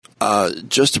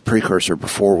Just a precursor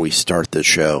before we start the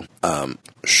show.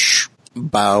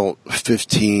 About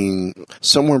 15,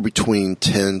 somewhere between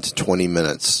 10 to 20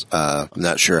 minutes. I'm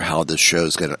not sure how this show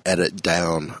is going to edit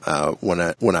down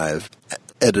when I've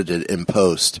edited in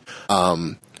post.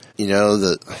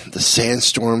 The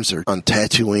sandstorms on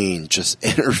Tatooine just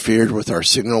interfered with our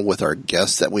signal with our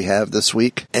guests that we have this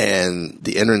week, and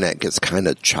the internet gets kind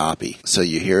of choppy. So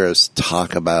you hear us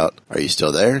talk about, are you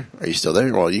still there? Are you still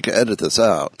there? Well, you can edit this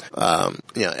out.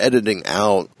 Editing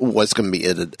out, what's going to be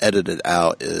edited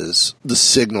out is the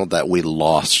signal that we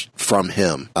lost from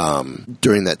him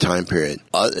during that time period.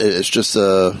 It's just,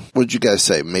 what did you guys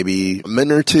say? Maybe a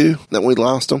minute or two that we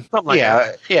lost him?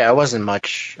 Yeah, it wasn't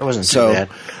much. It wasn't too bad.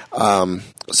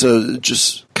 So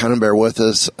just kind of bear with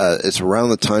us. It's around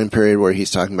the time period where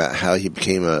he's talking about how he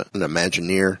became an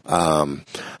Imagineer.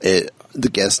 The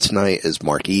guest tonight is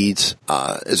Mark Eads.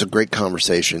 It's a great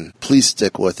conversation. Please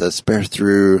stick with us. Bear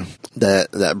through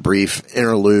that brief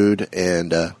interlude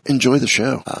and enjoy the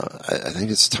show. I think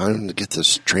it's time to get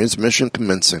this transmission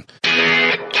commencing.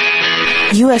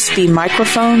 USB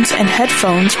microphones and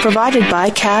headphones provided by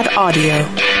CAD Audio.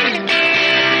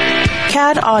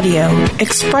 CAD Audio,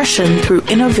 expression through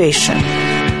innovation.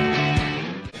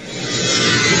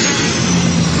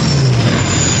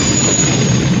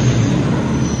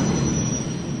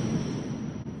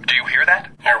 Do you hear that?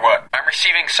 Hear what? I'm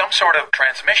receiving some sort of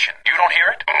transmission. You don't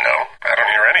hear it? No, I don't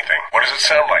hear anything. What does it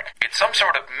sound like? It's some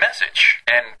sort of message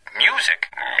and music.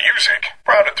 Music?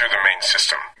 Route it through the main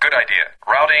system. Good idea.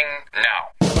 Routing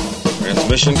now.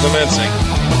 Transmission commencing.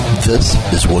 This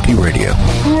is Wookiee Radio.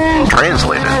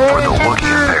 Translated for the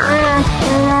Wookiee impaired.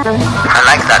 I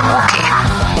like that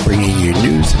Wookiee. Bringing you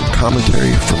news and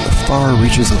commentary from the far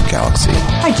reaches of the galaxy.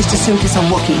 I just assumed it's a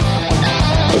Wookiee.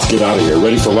 Let's get out of here.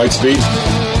 Ready for light speed?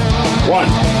 1,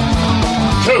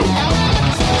 2,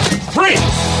 3.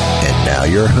 And now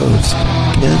your hosts,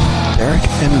 Ken, Derek,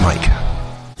 and Mike.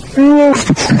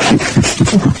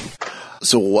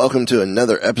 So welcome to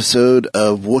another episode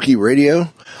of Wookiee Radio.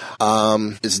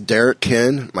 It's Derek,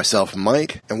 Ken, myself,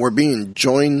 Mike, and we're being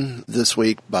joined this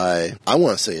week by, I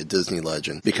want to say, a Disney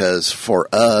legend, because for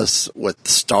us, with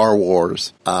Star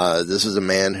Wars, this is a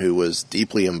man who was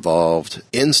deeply involved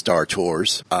in Star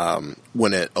Tours,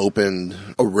 when it opened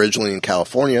originally in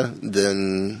California,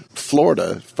 then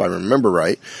Florida, if I remember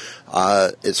right.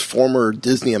 It's former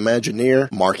Disney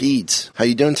Imagineer, Mark Eads. How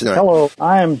you doing tonight? Hello,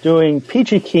 I am doing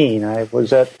Peachy Keen. I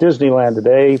was at Disneyland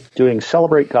today doing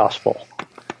Celebrate Gospel.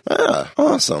 Ah,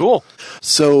 awesome. Cool.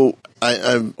 So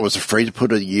I was afraid to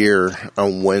put a year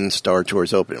on when Star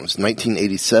Tours opened. It was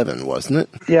 1987, wasn't it?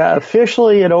 Yeah,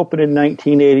 officially it opened in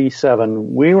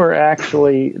 1987. We were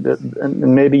actually,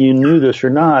 and maybe you knew this or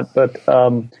not, but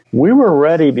we were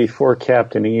ready before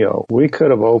Captain EO. We could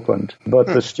have opened, but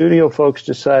the studio folks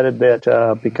decided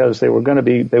that because they would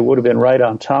have been right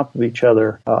on top of each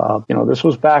other. This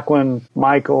was back when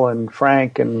Michael and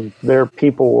Frank and their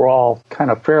people were all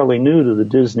kind of fairly new to the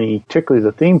Disney, particularly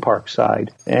the theme park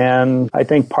side. And I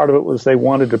think part of it was they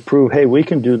wanted to prove, hey, we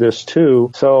can do this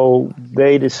too. So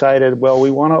they decided, well,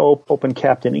 we want to open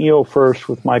Captain EO first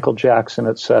with Michael Jackson,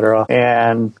 etc.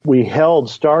 And we held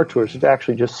Star Tours. It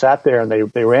actually just sat there and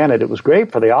they ran it. It was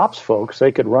great for the ops folks.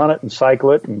 They could run it and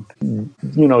cycle it and,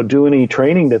 do any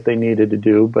training that they needed to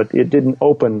do, but it didn't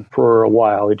open for a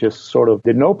while. It just sort of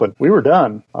didn't open. We were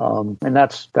done. And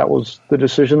that was the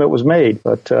decision that was made.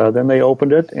 But then they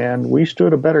opened it and we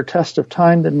stood a better test of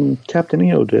time than Captain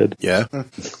EO did. Yeah.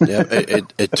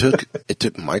 It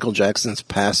took Michael Jackson's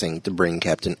passing to bring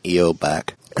Captain EO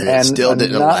back. And it still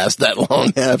didn't last that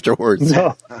long afterwards.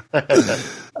 No.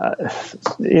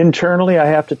 Internally, I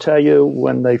have to tell you,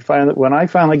 when I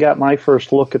finally got my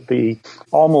first look at the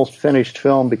almost finished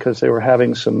film, because they were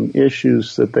having some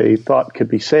issues that they thought could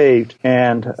be saved,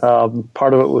 and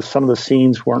part of it was some of the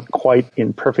scenes weren't quite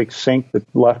in perfect sync, the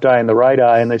left eye and the right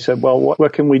eye, and they said, well,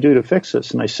 what can we do to fix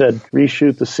this? And I said,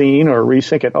 reshoot the scene or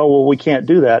resync it. Oh, well, we can't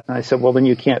do that. And I said, well, then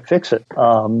you can't fix it.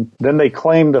 Then they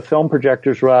claimed the film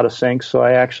projectors were out of sync, so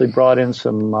I actually brought in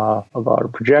some of our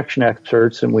projection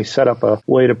experts, and we set up a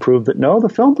way to prove that no, the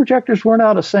film projectors weren't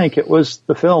out of sync. It was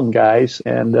the film guys,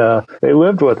 and they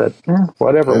lived with it.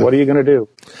 Whatever. What are you going to do?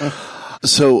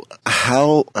 So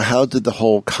how did the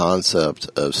whole concept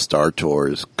of Star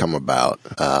Tours come about?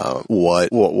 What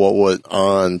went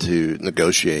on to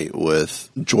negotiate with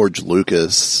George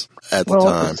Lucas at the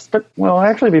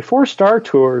time? Actually, before Star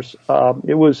Tours,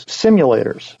 it was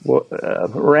simulators.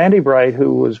 Randy Bright,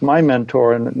 who was my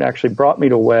mentor and actually brought me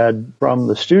to WED from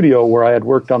the studio where I had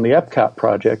worked on the Epcot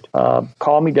project,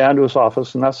 called me down to his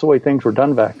office, and that's the way things were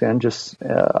done back then.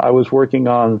 I was working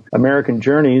on American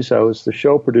Journeys. I was the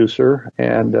show producer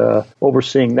and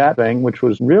overseeing that thing, which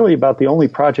was really about the only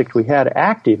project we had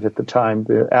active at the time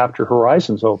after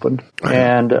Horizons opened.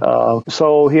 And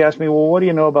so he asked me, well, what do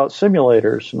you know about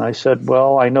simulators? And I said,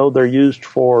 well, I know they're used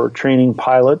for training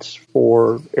pilots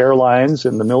for airlines,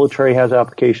 and the military has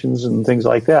applications and things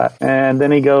like that. And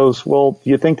then he goes, well, do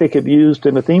you think they could be used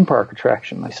in a theme park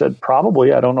attraction? I said,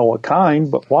 probably. I don't know what kind,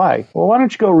 but why? Well, why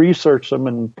don't you go research them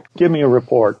and give me a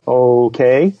report?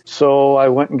 Okay. So I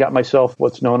went and got myself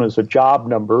what's known as a job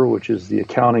number, which is the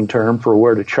accounting term for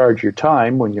where to charge your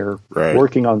time when you're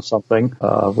working on something,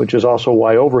 which is also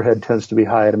why overhead tends to be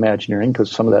high at Imagineering,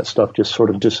 because some of that stuff just sort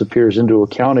of disappears into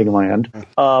accounting land.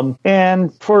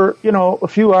 And for, a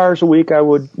few hours a week, I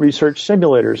would research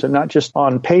simulators, and not just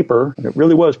on paper. And it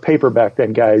really was paper back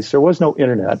then, guys. There was no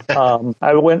internet.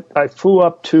 I flew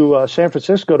up to San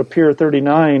Francisco to Pier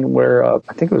 39, where I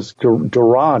think it was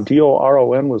Doron,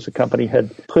 D-O-R-O-N was the company,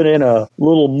 had put in a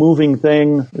little moving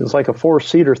thing. It was like a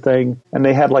 4-seater thing, and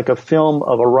they had like a film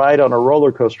of a ride on a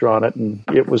roller coaster on it, and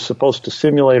it was supposed to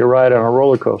simulate a ride on a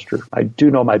roller coaster. I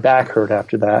do know my back hurt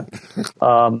after that.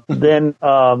 Then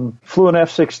flew an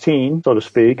F-16, so to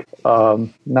speak.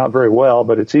 Not very well,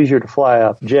 but it's easier to fly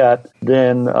a jet.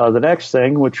 Then the next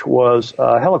thing, which was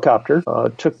a helicopter,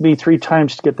 took me 3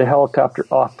 times to get the helicopter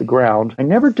off the ground. I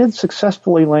never did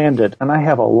successfully land it, and I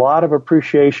have a lot of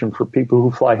appreciation for people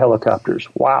who fly helicopters.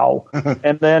 Wow.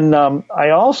 And then I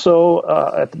also,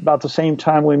 at about the same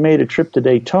time, we made a trip to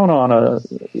Daytona on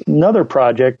another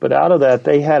project, but out of that,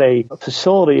 they had a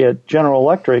facility at General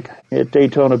Electric at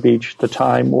Daytona Beach at the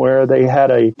time where they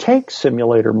had a tank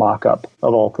simulator mock-up,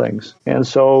 of all things. And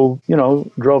so,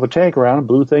 drove a tank around and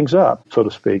blew things up, so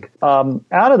to speak. Out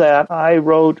of that, I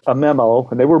wrote a memo,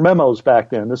 and they were memos back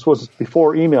then. This was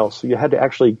before email, so you had to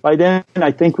actually, by then,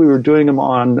 I think we were doing them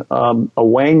on a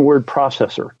Wang word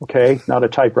processor, okay, not a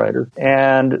typewriter,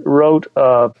 and wrote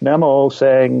a memo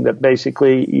saying that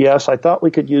basically, yes, I thought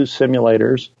we could use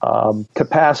simulators.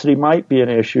 Capacity might be an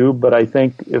issue, but I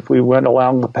think if we went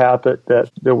along the path that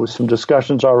there was some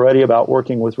discussions already about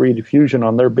working with Rediffusion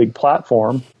on their big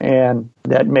platform, and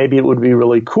that maybe it would be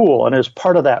really cool. And as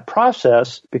part of that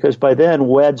process, because by then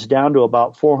WED's down to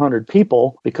about 400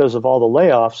 people because of all the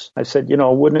layoffs, I said,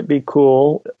 wouldn't it be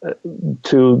cool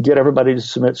to get everybody to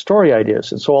submit story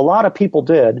ideas? And so a lot of people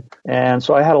did. And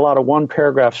so I had a lot of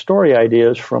 1-paragraph story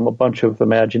ideas from a bunch of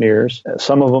Imagineers,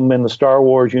 some of them in the Star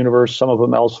Wars universe, some of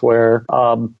them elsewhere.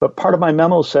 But part of my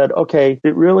memo said, okay,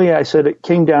 it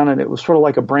came down and it was sort of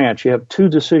like a branch. You have 2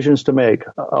 decisions to make,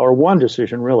 or 1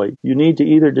 decision really. You need to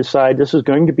either decide this is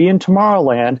going to be in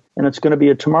Tomorrowland, and it's going to be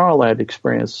a Tomorrowland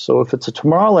experience. So if it's a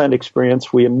Tomorrowland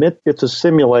experience, we admit it's a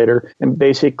simulator and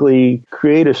basically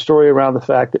create a story around the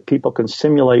fact that people can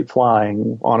simulate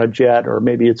flying on a jet, or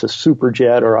maybe it's a super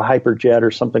jet or a hyperjet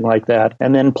or something like that.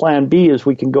 And then plan B is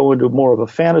we can go into more of a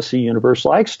fantasy universe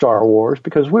like Star Wars,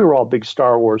 because we were all big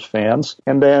Star Wars fans,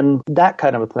 and then that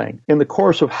kind of a thing. In the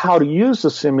course of how to use the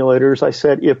simulators, I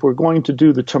said, if we're going to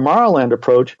do the Tomorrowland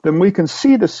approach, then we can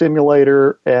see the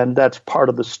simulator, and that's part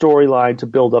of the storyline to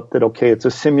build up that, okay, it's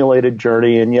a simulated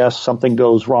journey, and yes, something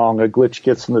goes wrong, a glitch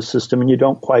gets in the system, and you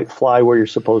don't quite fly where you're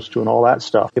supposed to, and all that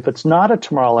stuff. If it's not a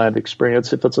Tomorrowland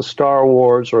experience, if it's a Star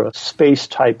Wars or a space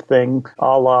type thing,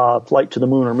 a la Flight to the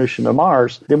Moon or Mission to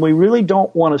Mars, then we really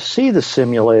don't want to see the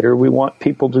simulator. We want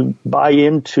people to buy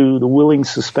into the willing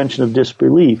suspension of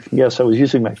disbelief. Yes, I was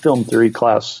using my film theory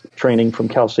class training from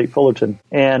Cal State Fullerton.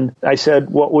 And I said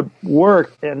what would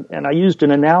work, and I used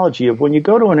an analogy of when you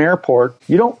go to an airport,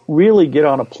 you don't really get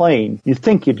on a plane. You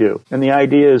think you do. And the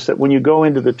idea is that when you go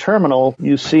into the terminal,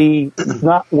 you see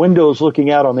not windows looking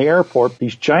out on the airport,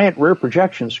 these giant rear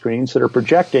projection screens that are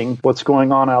projecting what's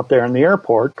going on out there in the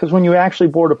airport. Because when you actually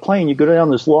board a plane, you go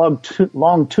down this long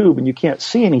tube and you can't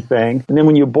see anything. And then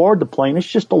when you board the plane, it's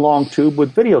just a long tube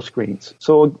with video screens.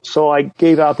 So I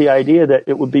gave out the idea that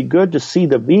it would be good to see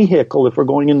the vehicle if we're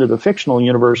going into the fictional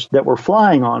universe that we're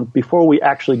flying on before we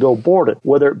actually go board it,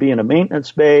 whether it be in a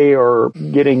maintenance bay or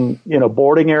getting in a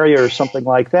boarding area or something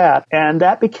like that. And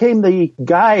that became the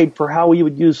guide for how we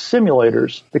would use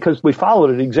simulators, because we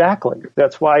followed it exactly.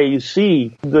 That's why you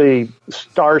see the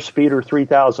Star Speeder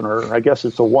 3000, or I guess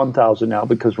it's a 1000 now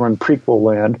because we're in prequel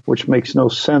land, which makes no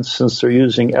sense since they're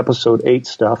using episode 8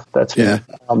 stuff. That's me.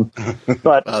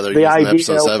 But the idea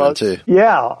episode 7 too.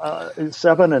 Yeah,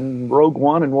 7 and Rogue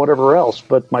One and whatever else.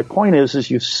 But my point is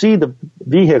you see the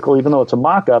vehicle, even though it's a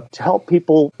mock-up, to help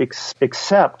people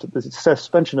accept the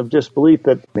suspension of disbelief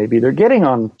that maybe they're getting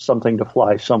on something to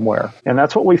fly somewhere. And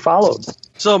that's what we followed.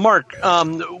 So, Mark,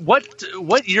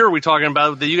 what year are we talking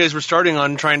about that you guys were starting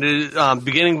on trying to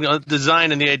beginning the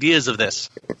design and the ideas of this?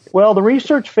 Well, the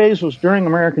research phase was during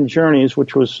American Journeys,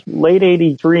 which was late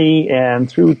 83 and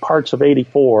through parts of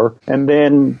 84. And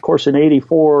then, of course, in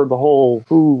 84, the whole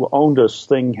who owned us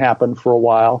thing happened for a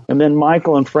while. And then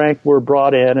Michael and Frank were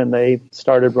brought in and they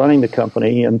started running the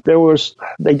company. And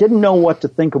they didn't know what to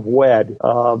think of WED.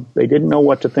 They didn't know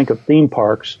what to think of theme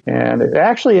parks. And it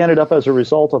actually ended up as a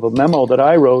result of a memo that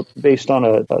I wrote based on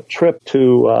a trip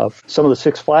to some of the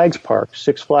Six Flags parks,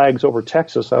 Six Flags over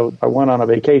Texas. I went on a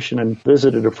vacation and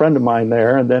visited a friend of mine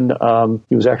there, and then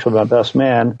he was actually my best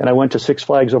man, and I went to Six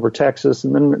Flags over Texas,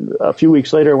 and then a few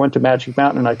weeks later I went to Magic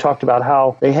Mountain, and I talked about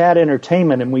how they had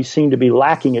entertainment and we seemed to be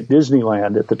lacking at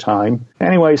Disneyland at the time.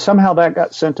 Anyway, somehow that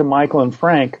got sent to Michael and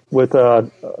Frank with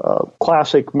a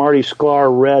classic Marty Sklar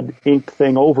red ink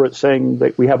thing over it saying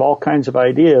that we have all kinds of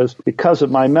ideas. Because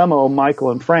of my memo, Michael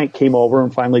and Frank came over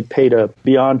and finally paid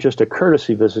beyond just a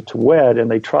courtesy visit to WED, and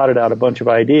they trotted out a bunch of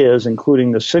ideas,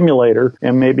 including the simulator,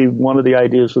 and maybe one of the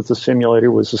ideas with the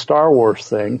simulator was the Star Wars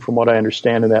thing, from what I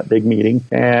understand in that big meeting.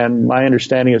 And my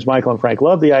understanding is Michael and Frank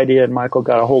loved the idea, and Michael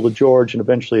got a hold of George, and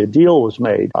eventually a deal was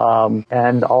made.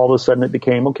 And all of a sudden it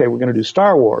became, okay, we're going to do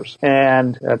Star Wars.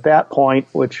 And at that point,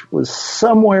 which was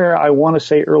somewhere, I want to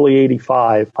say early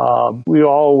 85,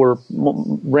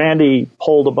 Randy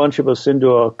pulled a bunch of us into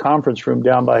a conference room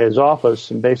down by his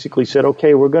office and basically said,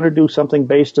 okay, we're going to do something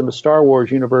based in the Star Wars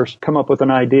universe. Come up with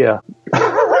an idea.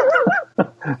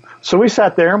 So we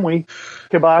sat there and we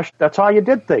kibosh, that's how you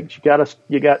did things.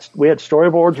 We had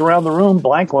storyboards around the room,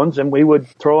 blank ones, and we would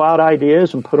throw out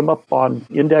ideas and put them up on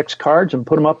index cards and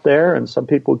put them up there, and some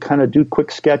people would kind of do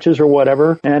quick sketches or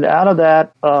whatever. And out of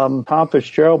that, Tom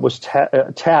Fitzgerald was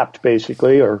tapped,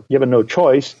 basically, or given no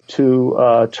choice,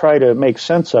 to try to make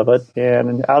sense of it.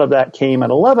 And out of that came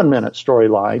an 11-minute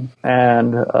storyline.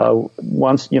 And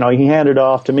once, he handed it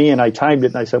off to me, and I timed it,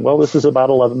 and I said, well, this is about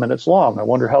 11 minutes long. I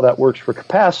wonder how that works for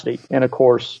capacity. And, of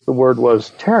course, the word was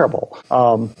terrible.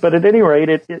 But at any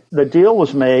rate, the deal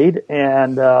was made,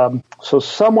 and so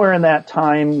somewhere in that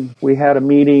time, we had a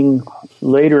meeting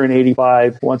later in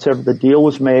 85. Once ever the deal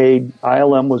was made,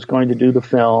 ILM was going to do the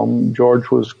film,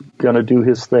 George was going to do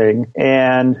his thing,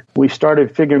 and we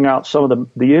started figuring out some of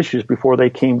the issues before they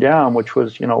came down, which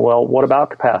was, well, what about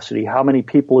capacity? How many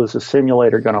people is a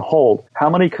simulator going to hold? How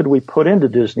many could we put into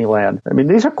Disneyland? I mean,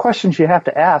 these are questions you have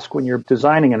to ask when you're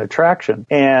designing an attraction.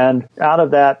 And out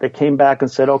of that, they came back and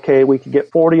said, okay, we could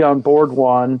get 40 on board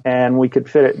one, and we could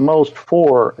fit at most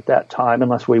 4 at that time,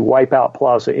 unless we wipe out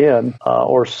Plaza Inn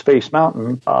or Space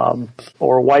Mountain,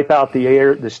 or wipe out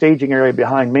the staging area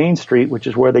behind Main Street, which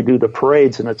is where they do the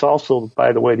parades, and it's also,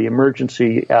 by the way, the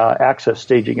emergency access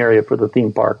staging area for the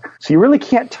theme park. So you really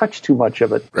can't touch too much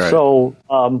of it. Right. So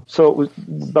it was,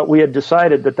 but we had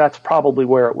decided that that's probably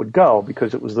where it would go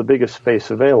because it was the biggest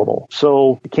space available.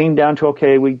 So it came down to,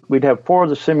 okay, we'd have 4 of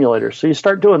the simulators. So you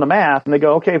start doing the math, and they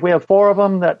go, okay, if we have 4 of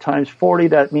them, that times 40,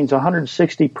 that means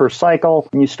 160 per cycle.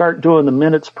 And you start doing the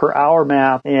minutes per hour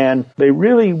math, and they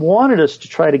really wanted us to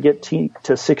try to get to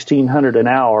 1,600 an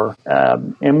hour.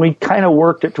 And we kind of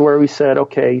worked it to where we said,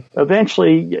 okay,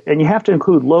 eventually, and you have to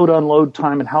include load, unload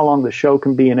time and how long the show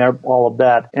can be and all of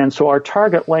that. And so our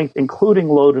target length, including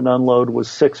load and unload, was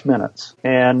 6 minutes.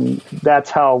 And that's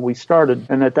how we started.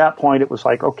 And at that point, it was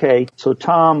like, okay, so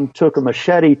Tom took a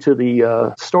machete to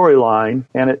the storyline,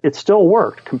 and it still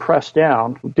worked, compressed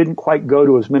down. We didn't quite go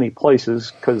to as many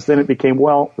places because then it became,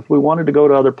 well, if we wanted to go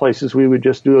to other places, we would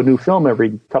just do a new film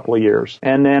every couple of years.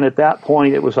 And then at that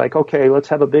point, it was like, okay, let's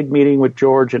have a big meeting with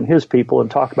George and his people and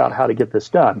talk about how to get this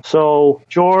done. So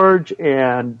George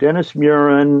and Dennis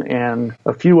Murin and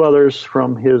a few others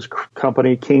from his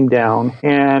company came down,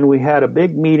 and we had a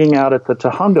big meeting out at the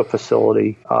Tujunga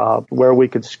facility where we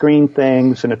could screen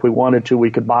things, and if we wanted to,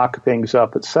 we could mock things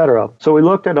up, etc. So we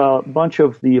looked at a bunch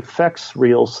of the effects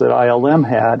reels that ILM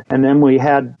had, and then we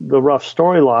had the rough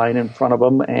storyline in front of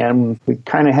them, and we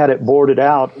kind of had it boarded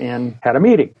out and had a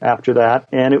meeting after that.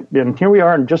 And here we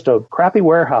are in just a crappy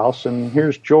warehouse, and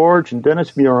here's George and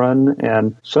Dennis Murin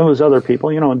and some of his other people.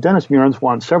 And Dennis Murin's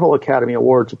won several Academy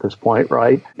Awards at this point,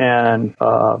 right? And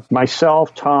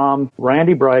myself, Tom,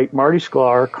 Randy Bright, Marty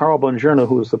Sklar, Carl Bongiorno,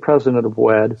 who was the president of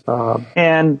WED,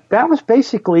 and that was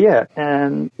basically it.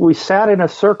 And we sat in a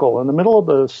circle in the middle of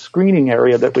the screening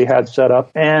area that we had set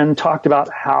up and talked about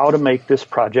how to make this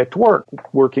project work,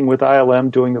 working with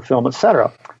ILM, doing the film,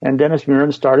 etc. And Dennis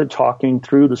Murin started talking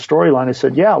through the storyline. I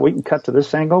said, yeah, we can cut to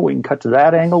this angle, we can cut to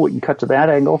that angle, we can cut to that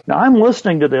angle. Now, I'm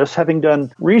listening to this, having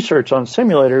done research on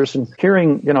simulators and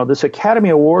hearing, this Academy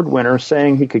Award winner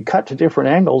saying he could cut to different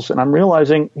angles, and I'm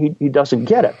realizing he doesn't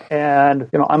get it. And,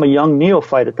 I'm a young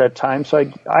neophyte at that time, so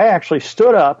I actually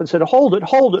stood up and said, hold it.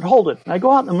 And I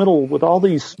go out in the middle with all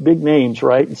these big names,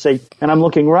 right, and I'm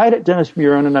looking right at Dennis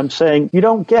Muren, and I'm saying, you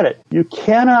don't get it. You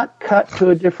cannot cut to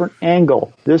a different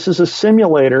angle. This is a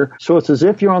simulator, so it's as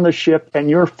if you're on the ship and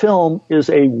your film is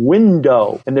a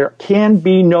window, and there can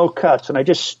be no cuts. And I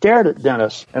just stared at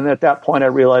Dennis, and at that point I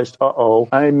realized,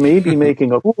 I may be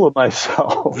making a fool of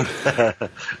myself.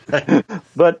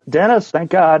 But Dennis,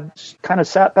 thank God, kind of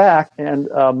sat back and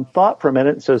thought for a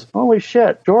minute and says, holy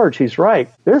shit, George, he's right.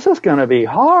 This is going to be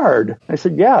hard. I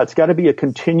said, yeah, it's got to be a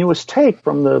continuous take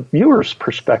from the viewer's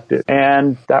perspective.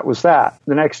 And that was that.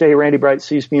 The next day, Randy Bright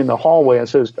sees me in the hallway and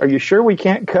says, are you sure we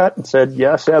can't cut? And said,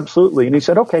 yes, absolutely. And he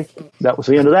said, okay. That was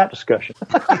the end of that discussion.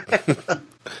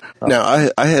 Now,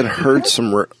 I had heard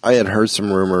some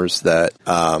rumors that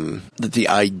that the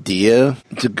idea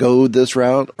to go this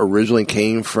route originally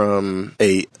came from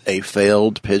a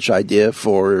failed pitch idea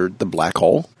for the Black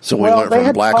Hole. So we went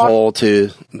from Black Hole to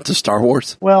Star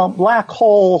Wars. Well, Black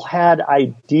Hole had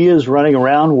ideas running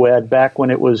around WED back when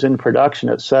it was in production,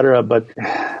 etc. But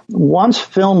once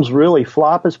films really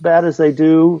flop as bad as they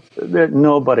do,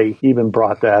 nobody even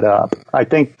brought that up. I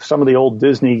think some of the old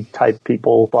Disney type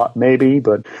people thought maybe,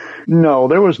 but no,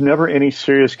 there was never any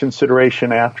serious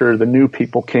consideration after the new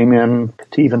people came in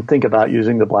to even think about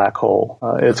using the Black Hole.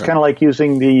 It's kind of like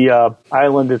using the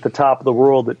island at the top of the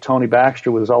world that Tony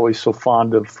Baxter was always so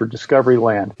fond of for Discovery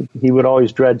Land. He would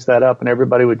always dredge that up, and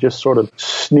everybody would just sort of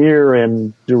sneer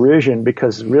in derision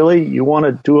because really, you want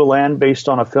to do a land based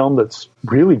on a film that's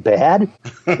really bad?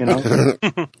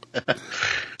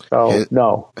 So,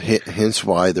 no. Hence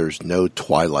why there's no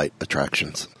Twilight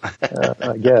attractions.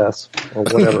 I guess, or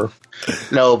whatever.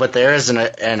 No, but there is an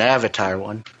Avatar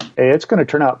one. Hey, it's going to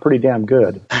turn out pretty damn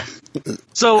good.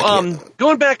 So,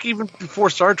 going back even before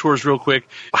Star Tours real quick,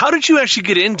 how did you actually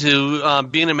get into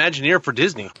being an Imagineer for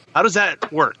Disney? How does that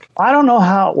work? I don't know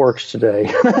how it works today.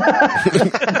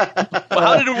 Well,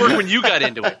 how did it work when you got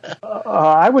into it?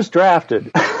 I was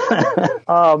drafted.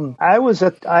 I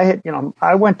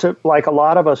went to, like a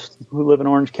lot of us who live in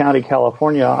Orange County,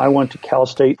 California, I went to Cal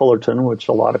State Fullerton, which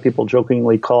a lot of people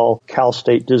jokingly call Cal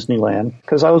State Disneyland,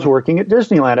 because I was working at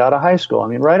Disneyland out of high school. I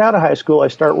mean, right out of high school, I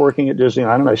start working at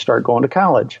Disneyland and I start going to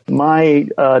college. My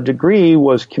degree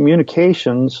was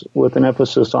communications with an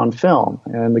emphasis on film,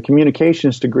 and the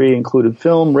communications degree included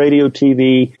film, radio,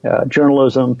 TV,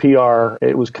 journalism, PR.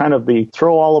 It was kind of the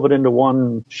throw all of it into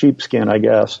one sheepskin, I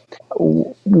guess.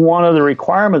 One of the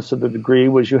requirements of the degree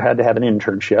was you had to have an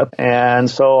internship, and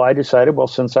so I decided, well,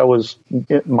 since I was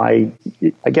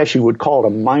I guess you would call it a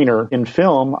minor in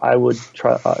film, I would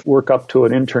try work up to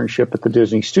an internship at the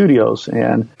Disney Studios.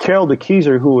 And Carol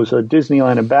DeKeyser, who was a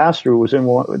Disneyland ambassador, was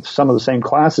in some of the same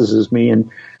classes as me, and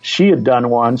she had done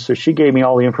one, so she gave me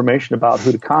all the information about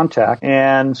who to contact.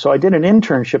 And so I did an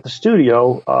internship at the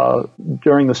studio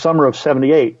during the summer of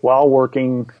 '78 while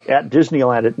working at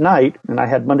Disneyland at night, and I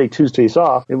had Monday, Tuesdays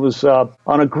off. It was on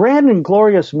a grand and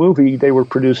glorious movie they were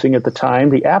producing at the time,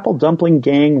 The Apple Dumpling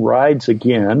Gang Rides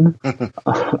Again.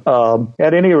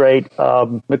 At any rate,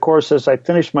 of course, as I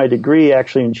finished my degree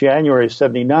actually in January of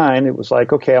 '79, it was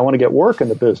like, okay, I want to get work in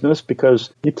the business,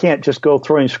 because you can't just go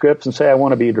throwing scripts and say, I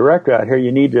want to be a director out here.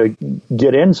 You need to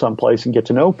get in someplace and get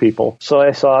to know people. So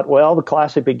I thought, well, the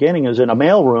classic beginning is in a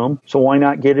mailroom, so why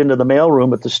not get into the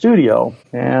mailroom at the studio?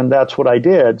 And that's what I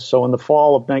did. So in the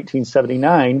fall of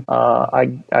 1979,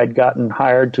 I'd gotten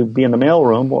hired to be in the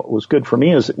mailroom. What was good for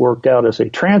me is it worked out as a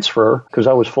transfer, because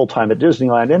I was full-time at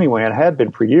Disneyland anyway, and I had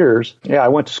been for years. Yeah, I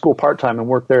went to school part-time and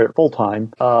worked there at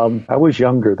full-time. I was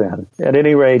younger then. At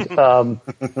any rate,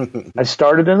 I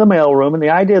started in the mailroom, and the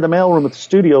idea of the mailroom at the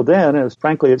studio then, is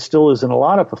frankly, it still is in a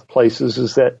lot of places,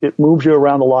 is that it moves you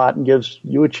around a lot and gives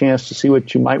you a chance to see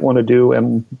what you might want to do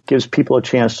and gives people a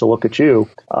chance to look at you.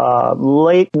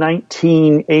 Late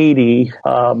 1980,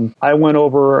 I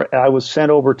was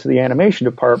sent over to the animation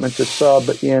department to sub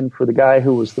in for the guy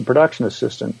who was the production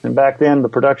assistant. And back then, the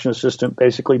production assistant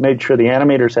basically made sure the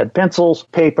animators had pencils,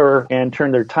 paper, and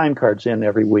turned their time cards in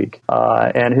every week.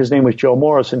 And his name was Joe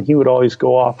Morris, and he would always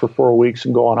go off for 4 weeks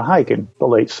and go on a hike in the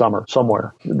late summer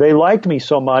somewhere. They liked me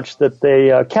so much that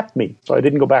they kept me, so I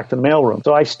didn't go back to the mailroom.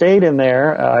 So I stayed in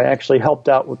there. I actually helped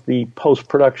out with the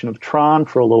post-production of Tron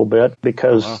for a little bit,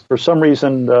 because for some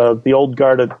reason the old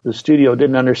guard at the studio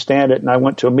didn't understand it, and I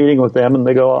went to a meeting with them, and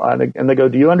they go,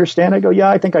 do you understand? I go, yeah,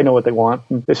 I think I know what they want.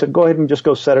 And they said, go ahead and just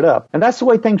go set it up. And that's the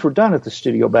way things were done at the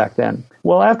studio back then.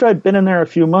 Well, after I'd been in there a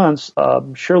few months,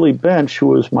 Shirley Bench, who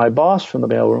was my boss from the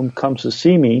mailroom, comes to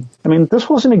see me. I mean, this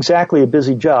wasn't exactly a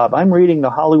busy job. I'm reading the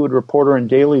Hollywood Reporter and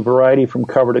Daily Variety from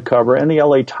cover to cover and the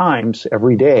LA Times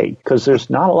every day because there's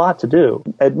not a lot to do.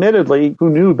 Admittedly, who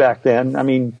knew back then? I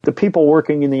mean, the people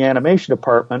working in the animation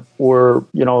department were,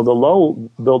 the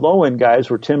low end guys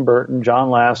were Tim Burton, John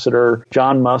Lasseter,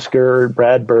 John Musker,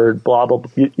 Brad Bird, blah, blah,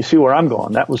 blah. You see where I'm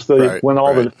going. That was when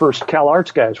all the first Cal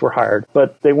Arts guys were hired.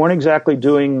 But they weren't exactly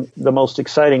doing the most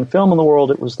exciting film in the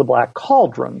world. It was The Black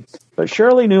Cauldron. But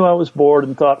Shirley knew I was bored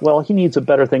and thought, well, he needs a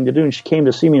better thing to do. And she came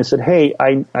to see me and said, hey,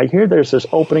 I hear there's this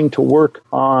opening to work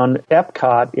on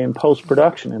Epcot in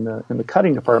post-production in the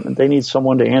cutting department. They need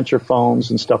someone to answer phones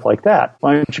and stuff like that.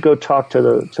 Why don't you go talk to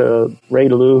Ray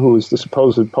DeLue, who is the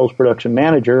supposed post-production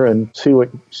manager, and see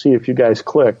if you guys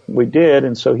click. We did,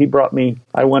 and so he brought me.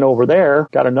 I went over there,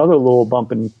 got another little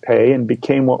bump in pay, and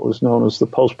became what was known as the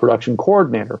post-production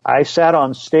coordinator. I sat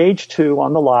on stage 2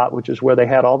 on the lot, which is where they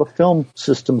had all the film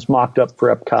systems mocked up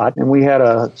for Epcot, and we had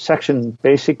a section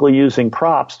basically using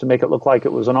props to make it look like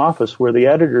it was an office where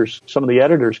some of the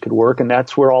editors could work, and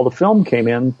that's where all the film came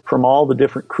in from all the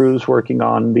different crews working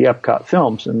on the Epcot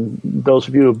films. And those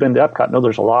of you who have been to Epcot know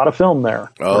there's a lot of film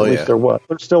there. Oh, at least there was.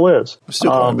 There still is.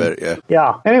 Still quite a bit, yeah.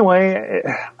 Yeah. Anyway,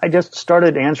 I just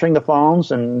started answering the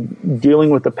phones and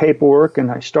dealing with the paperwork,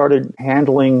 and I started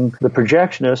handling the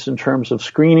projectionists in terms of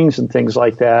screenings and things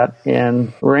like that.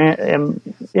 And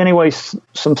anyway,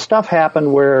 some stuff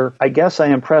happened where I guess I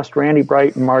impressed Randy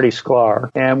Bright and Marty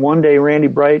Sklar. And one day Randy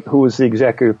Bright, who was the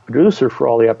executive producer for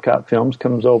all the Epcot films,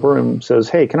 comes over and says,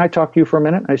 hey, can I talk to you for a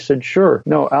minute? I said, sure.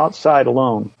 No, outside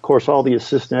alone. Of course, all the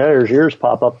assistant editors' ears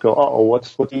pop up, go, uh-oh,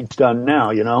 what's he's done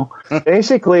now,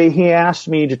 Basically, he asked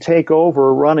me to take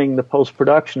over running the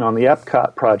post-production on the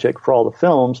Epcot project for all the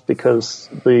films because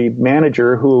the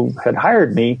manager who had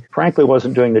hired me, frankly,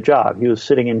 wasn't doing the job. He was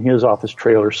sitting in his office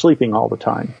trailer sleeping all the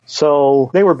time. So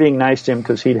they were being nice to him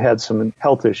because he'd had some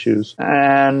health issues.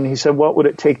 And he said, what would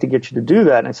it take to get you to do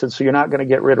that? And I said, so you're not going to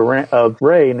get rid of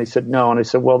Ray? And they said, no. And I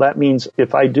said, well, that means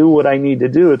if I do what I need to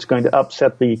do, it's going to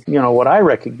upset what I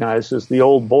recognize as the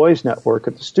old boys network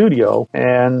at the studio.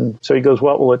 And so he goes,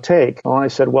 what will it take? Well, I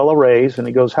said, well, a raise. And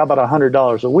he goes, how about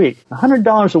 $100 a week?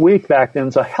 $100 a week back then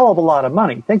is a hell of a lot of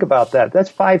money. Think about that.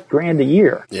 That's $5,000 a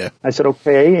year. Yeah. I said,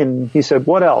 okay. And he said,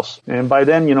 what else? And by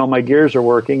then, my gears are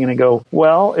working. And I go,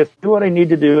 well, if I do what I need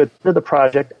to do at the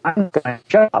project, I'm going to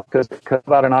job because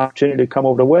about an opportunity to come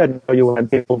over to WED and tell you when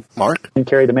people and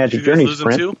carry the Magic Journey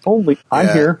sprint. Holy, I'm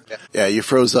here. Yeah, you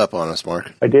froze up on us,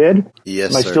 Mark. I did?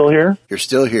 Yes, Am I still here? You're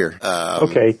still here.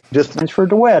 Okay, just transferred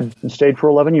to WED and stayed for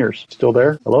 11 years. Still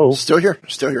there? Hello? Still here.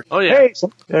 Oh, yeah. Hey,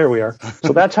 there we are.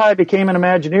 So that's how I became an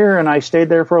Imagineer, and I stayed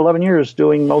there for 11 years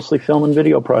doing mostly film and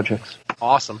video projects.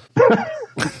 Awesome.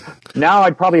 Now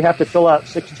I'd probably have to fill out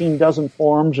 16 dozen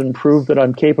forms and prove that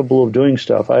I'm capable of doing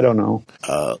stuff. I don't know.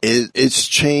 It's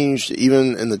changed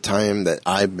even in the time that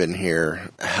I've been here.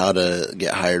 How to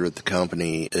get hired with the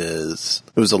company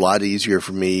it was a lot easier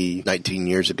for me 19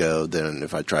 years ago than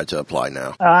if I tried to apply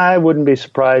now. I wouldn't be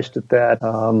surprised at that.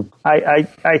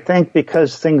 I think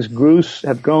because things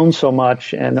have grown so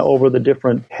much and over the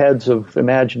different heads of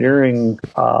Imagineering,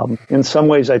 in some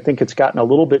ways I think it's gotten a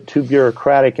little bit too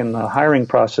bureaucratic in the hiring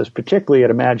process, particularly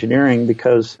at Imagineering,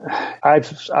 because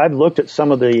I've looked at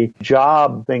some of the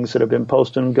job things that have been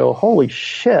posted and go, holy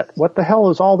shit, what the hell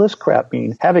does all this crap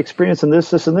mean? Have experience in this,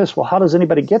 this, and this. Well, how does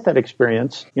anybody get that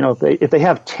experience? If they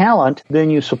have talent, then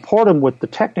you support them with the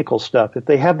technical stuff. If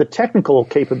they have the technical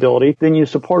capability, then you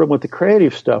support them with the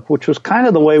creative stuff, which was kind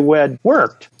of the way WED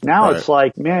worked. Now It's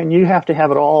like, man, you have to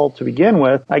have it all to begin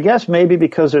with. I guess maybe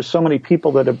because there's so many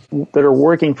people that are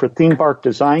working for theme park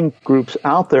design groups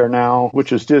out there now,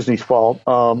 which is Disney's fault.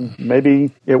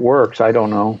 Maybe it works. I don't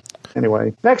know.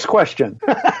 Anyway, next question.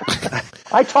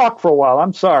 I talked for a while.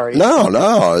 I'm sorry.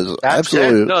 No,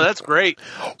 absolutely. No, that's great.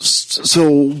 So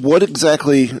what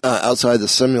exactly, outside the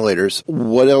simulators,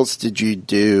 what else did you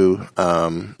do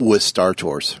with Star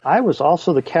Tours? I was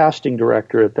also the casting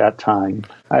director at that time.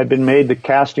 I had been made the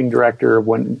casting director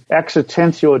when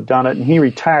Exitencio had done it, and he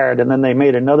retired, and then they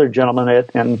made another gentleman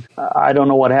it, and I don't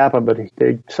know what happened, but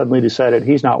they suddenly decided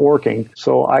he's not working,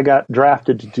 so I got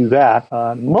drafted to do that.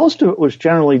 Most of it was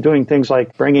generally doing things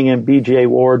like bringing in B.J.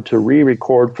 Ward to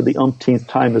re-record for the umpteenth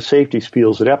time the safety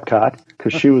spiels at Epcot,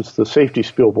 because she was the safety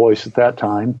spiel voice at that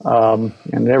time.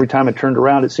 And every time it turned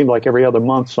around, it seemed like every other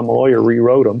month some lawyer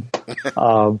rewrote them.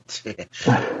 Yeah,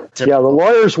 the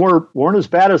lawyers weren't as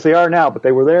bad as they are now, but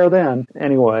they were there then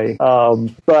anyway.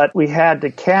 But we had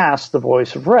to cast the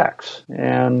voice of Rex,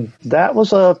 and that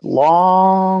was a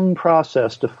long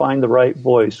process to find the right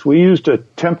voice. We used a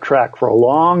temp track for a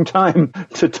long time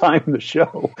to time the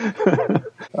show.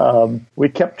 We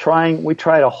kept trying. We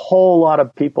tried a whole lot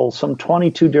of people, some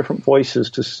 22 different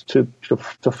voices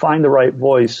to find the right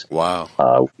voice. Wow.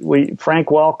 Frank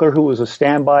Welker, who was a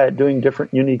standby at doing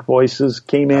different unique voices,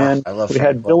 came in. I love we Frank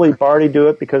had Billy Barty do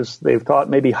it because they thought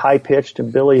maybe high-pitched,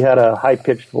 and Billy had a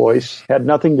high-pitched voice. Had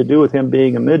nothing to do with him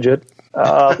being a midget.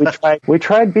 We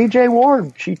tried B.J.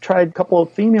 Ward. She tried a couple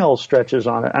of female stretches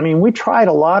on it. I mean, we tried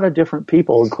a lot of different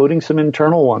people, including some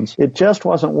internal ones. It just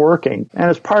wasn't working. And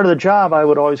as part of the job, I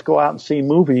would always go out and see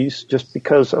movies just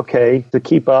because, to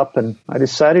keep up. And I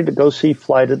decided to go see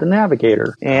Flight of the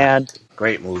Navigator. And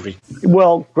great movie.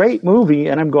 Well, great movie,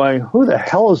 and I'm going, who the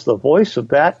hell is the voice of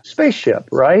that spaceship,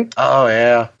 right? Oh,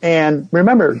 yeah. And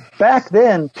remember, back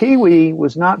then, Pee-wee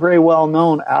was not very well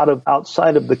known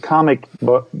outside of the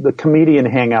the comedian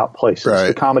hangout places, right.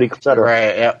 The Comedy Center.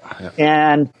 Right, yeah.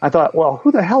 And I thought, well,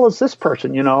 who the hell is this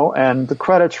person, And the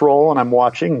credits roll, and I'm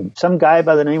watching some guy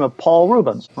by the name of Paul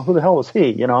Rubens. Well, who the hell is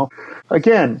he,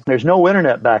 Again, there's no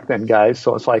internet back then, guys,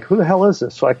 so it's like, who the hell is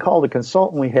this? So I called the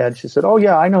consultant we had. She said, oh,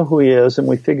 yeah, I know who he is, and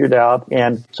we figured out.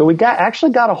 And so we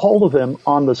actually got a hold of him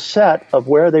on the set of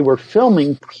where they were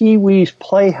filming Pee-wee's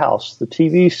Playhouse, the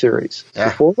TV series.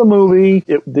 Yeah. Before the movie,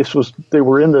 they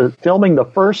were filming the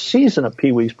first season of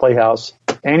Pee-wee's Playhouse.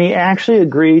 And he actually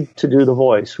agreed to do the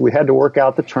voice. We had to work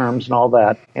out the terms and all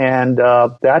that. And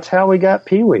that's how we got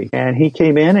Pee-wee. And he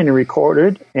came in and he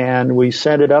recorded, and we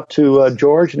sent it up to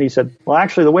George, and he said, well,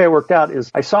 actually, the way it worked out is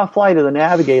I saw Flight of the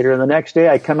Navigator, and the next day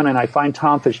I come in and I find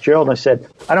Tom Fitzgerald, and I said,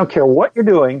 I don't care what you're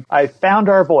doing. I found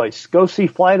our voice. Go see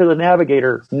Flight of the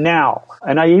Navigator now.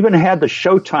 And I even had the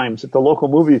show times at the local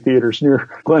movie theaters near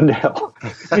Glendale.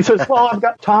 He says, well, I've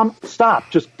got Tom, stop,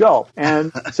 just go.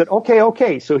 And I said,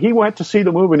 okay. So he went to see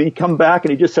the movie, and he come back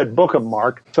and he just said, book him,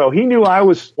 Mark. So he knew why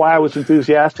I was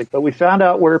enthusiastic. But we found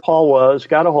out where Paul was,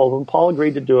 got a hold of him. Paul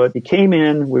agreed to do it. He came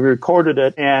in, we recorded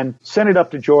it, and sent it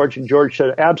up to George, and George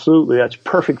said, absolutely, that's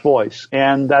perfect voice.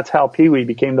 And that's how Pee-wee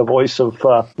became the voice of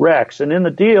Rex. And in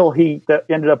the deal, that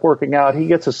ended up working out. He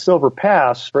gets a silver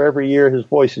pass for every year his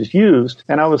voice is used.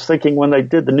 And I was thinking when they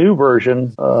did the new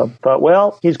version, thought,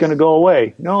 well, he's going to go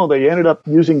away. No, they ended up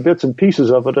using bits and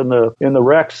pieces of it in the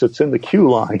Rex that's in the queue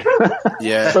line.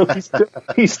 Yeah. So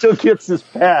he still gets his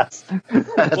pass.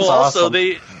 Also,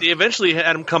 they eventually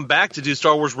had him come back to do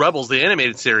Star Wars Rebels, the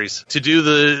animated series, to do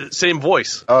the same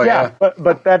voice. Oh, yeah.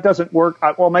 But that doesn't work.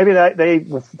 Well, maybe they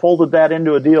folded that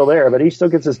into a deal there, but he still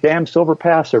gets his damn silver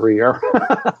pass every year.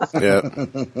 Yeah.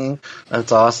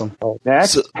 That's awesome.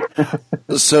 Next.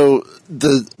 So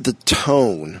the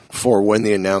tone for when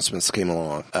the announcements came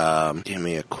along, give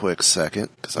me a quick second,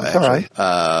 because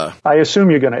I assume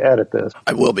you're going to edit this.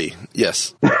 I will be,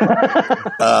 yes.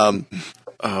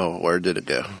 Where did it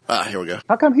go? Here we go.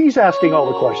 How come he's asking all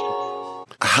the questions?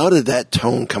 How did that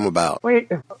tone come about?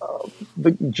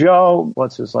 Joe,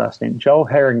 what's his last name? Joe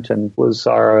Harrington was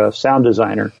our sound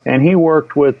designer, and he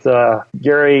worked with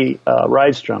Gary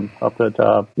Rydstrom up at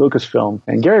Lucasfilm.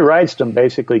 And Gary Rydstrom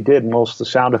basically did most of the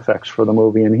sound effects for the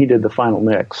movie, and he did the final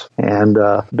mix. And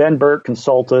Ben Burt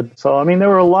consulted. So, I mean, there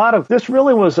were this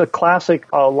really was a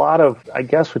lot of, I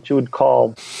guess what you would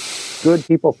call good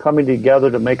people coming together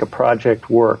to make a project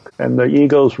work, and the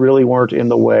egos really weren't in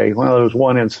the way. Well, there was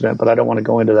one incident, but I don't want to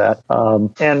go into that.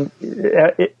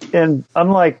 And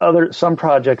unlike some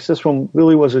projects, this one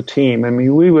really was a team. I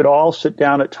mean, we would all sit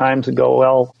down at times and go,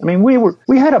 well, I mean,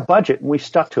 we had a budget and we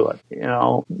stuck to it.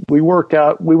 We worked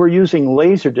out. We were using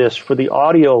Laserdisc for the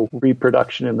audio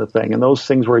reproduction in the thing, and those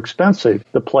things were expensive.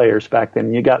 The players back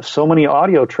then, you got so many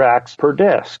audio tracks per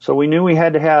disc, so we knew we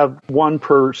had to have one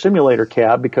per simulator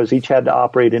cab because each had to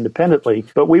operate independently.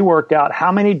 But we worked out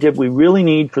how many did we really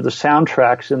need for the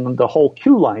soundtracks in the whole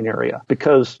queue line area,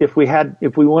 because if we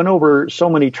went over so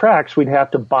many tracks, we'd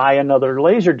have to buy another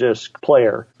Laserdisc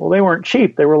player. Well, they weren't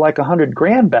cheap. They were like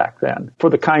 $100,000 back then for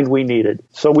the kind we needed.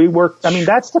 So we worked. I mean,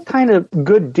 that's the kind of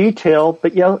good detail,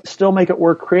 but still make it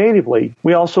work creatively.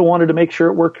 We also wanted to make sure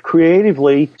it worked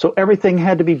creatively, so everything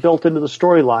had to be built into the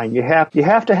storyline. You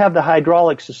have to have the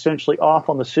hydraulics essentially off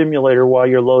on the simulator while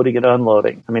you're loading and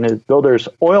unloading. I mean, And though there's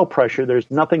oil pressure,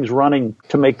 nothing's running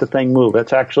to make the thing move.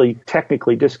 It's actually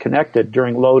technically disconnected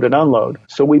during load and unload.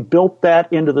 So we built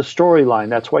that into the storyline.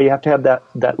 That's why you have to have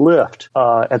that lift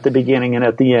at the beginning and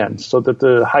at the end, so that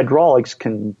the hydraulics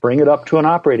can bring it up to an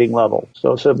operating level.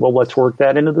 So I said, well, let's work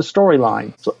that into the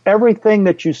storyline. So everything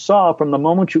that you saw from the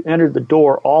moment you entered the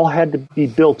door all had to be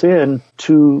built in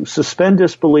to suspend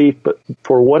disbelief, but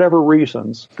for whatever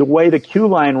reasons, the way the queue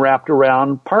line wrapped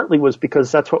around partly was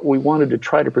because that's what we wanted to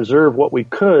try to preserve what we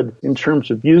could in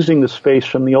terms of using the space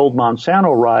from the old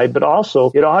Monsanto ride, but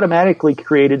also it automatically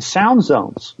created sound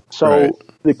zones. So Right.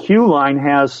 The queue line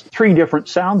has 3 different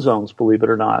sound zones, believe it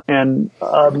or not. And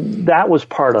that was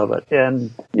part of it.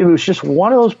 And it was just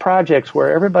one of those projects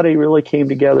where everybody really came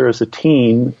together as a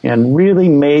team and really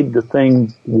made the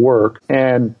thing work.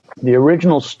 And the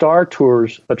original Star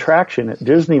Tours attraction at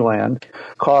Disneyland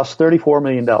cost $34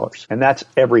 million, and that's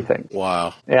everything.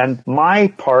 Wow. And my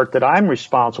part that I'm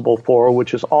responsible for,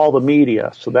 which is all the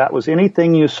media, so that was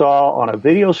anything you saw on a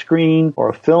video screen or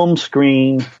a film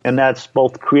screen, and that's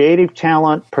both creative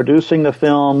talent, producing the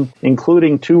film,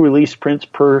 including 2 release prints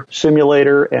per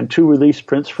simulator and 2 release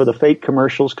prints for the fake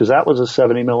commercials, because that was a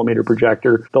 70-millimeter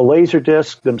projector, the laser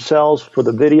discs themselves for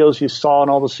the videos you saw in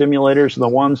all the simulators and the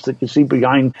ones that you see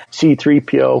behind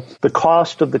C-3PO, the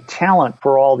cost of the talent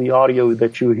for all the audio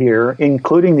that you hear,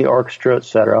 including the orchestra,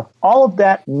 etc. All of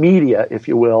that media, if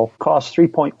you will, costs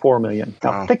 $3.4 million.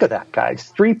 Now think of that,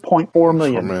 guys. $3.4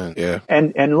 million. Man, yeah.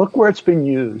 And look where it's been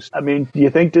used. I mean, do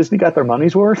you think Disney got their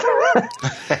money's worth?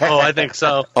 Oh, I think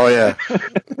so. Oh, yeah.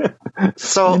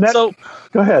 So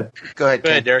Go ahead. go ahead, Go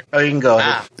ahead, Derek. Oh, you can go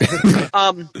ahead.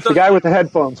 The guy with the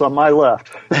headphones on my left.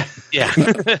 Yeah.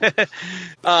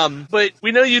 But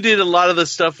we know you did a lot of the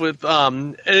stuff with,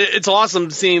 it's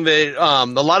awesome seeing that,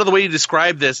 a lot of the way you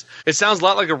describe this, it sounds a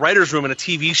lot like a writer's room in a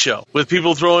TV show with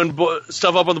people throwing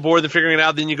stuff up on the board and figuring it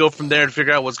out. Then you go from there to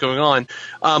figure out what's going on.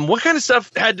 What kind of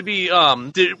stuff had to be,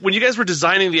 when you guys were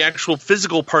designing the actual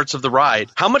physical parts of the ride,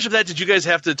 how much of that did you guys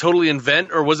have to totally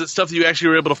invent, or was it stuff that you actually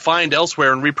were able to find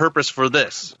elsewhere and repurpose for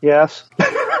this? Yes.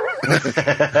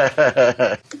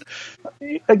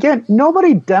 Again,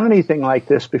 nobody done anything like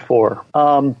this before.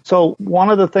 So one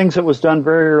of the things that was done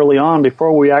very early on,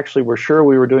 before we actually were sure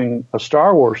we were doing a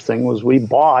Star Wars thing, was we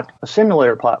bought a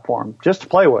simulator platform just to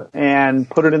play with and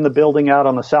put it in the building out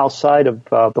on the south side of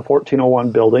the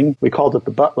 1401 building. We called it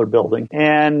the Butler building,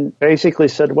 and basically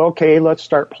said, well, okay, let's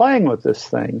start playing with this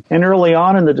thing. And early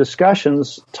on in the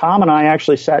discussions, Tom and I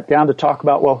actually sat down to talk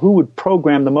about, well, who would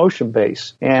program the motion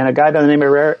base? And a guy by the name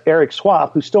of Eric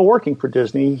Swap, who's still working for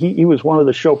Disney, he was one of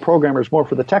the show programmers more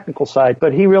for the technical side,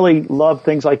 but he really loved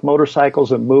things like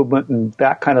motorcycles and movement and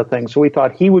that kind of thing. So we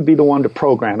thought he would be the one to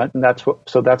program it, and that's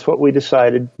what we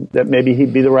decided, that maybe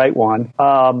he'd be the right one.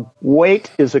 Weight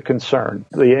is a concern.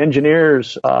 The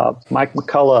engineers, Mike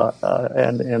McCullough,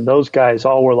 and those guys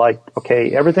all were like,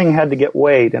 okay, everything had to get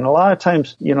weighed, and a lot of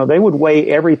times, they would weigh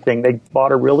everything. They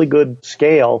bought a really good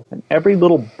scale, and every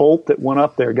little bolt that went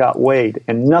up there got weighed,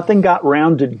 and nothing got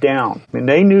rounded down. I mean,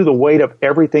 they knew the weight of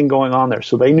everything going on there,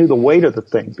 so they knew the weight of the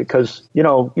thing, because,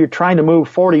 you're trying to move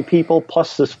 40 people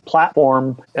plus this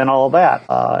platform and all of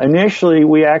that. Initially,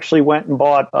 we actually went and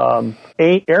bought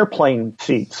 8 airplane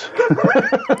seats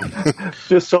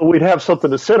just so we'd have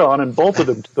something to sit on, and bolted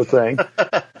them to the thing.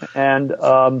 And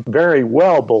very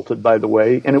well bolted, by the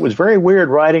way. And it was very weird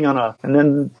riding on and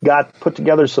then put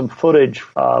together some footage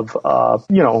of,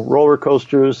 roller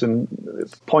coasters and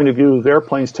point of view of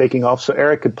airplanes taking off so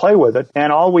Eric could play with it.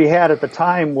 And all we had at the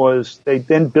time was they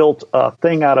then built a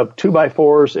thing out of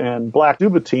 2x4s and black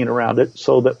duvetine around it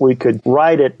so that we could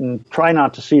ride it and try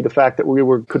not to see the fact that we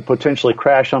could potentially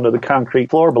crash onto the concrete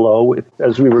floor below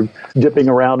as we were dipping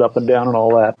around up and down and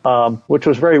all that, which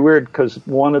was very weird because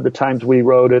one of the times we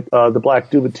rode it, the black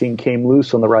duvetine came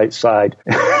loose on the right side.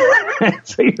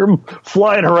 So you're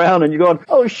flying around and you're going,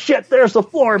 oh shit, there's the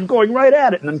floor, I'm going right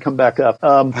at it, and then come back up.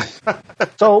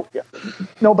 So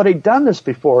nobody done this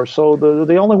before, so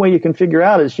the only way you can figure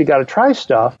out is you got to try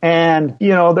stuff. And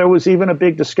there was even a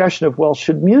big discussion of, well,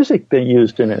 should music be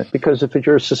used in it? Because if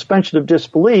you're a suspension of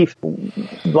disbelief,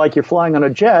 like you're flying on a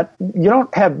jet, you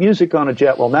don't have music on a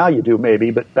jet. Well, now you do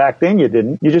maybe, but back then you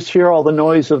didn't. You just hear all the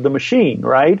noise of the machine,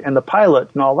 right, and the pilot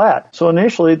and all that. So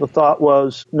initially the thought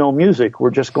was no music. We're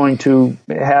just going to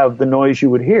to have the noise you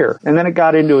would hear. And then it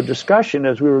got into a discussion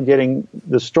as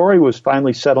the story was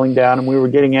finally settling down and we were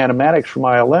getting animatics from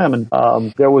ILM.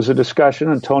 And there was a discussion,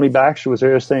 and Tony Baxter was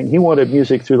there saying he wanted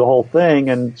music through the whole thing.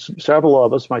 And several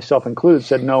of us, myself included,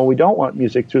 said, no, we don't want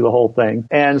music through the whole thing.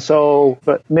 And so,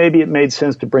 but maybe it made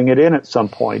sense to bring it in at some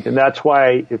point. And that's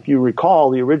why, if you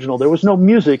recall the original, there was no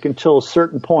music until a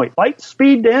certain point. Light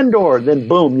speed to Endor, then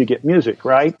boom, you get music,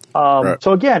 right? Right.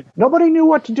 So again, nobody knew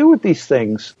what to do with these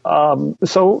things.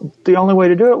 So the only way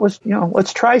to do it was,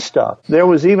 let's try stuff. There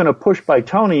was even a push by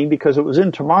Tony because it was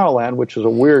in Tomorrowland, which is a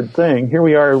weird thing. Here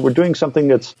we are, we're doing something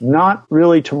that's not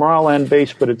really Tomorrowland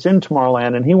based, but it's in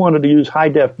Tomorrowland, and he wanted to use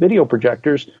high-def video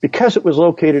projectors because it was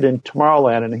located in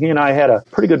Tomorrowland, and he and I had a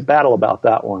pretty good battle about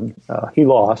that one. He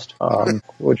lost,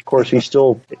 which of course he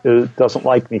still doesn't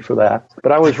like me for that.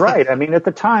 But I was right. I mean, at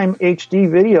the time, HD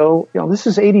video, this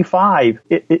is 85.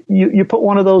 You put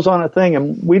one of those on a thing,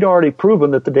 and we'd already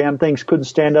proven that the damn things couldn't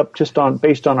stand up just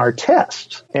based on our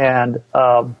tests. And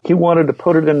he wanted to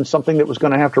put it in something that was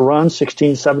going to have to run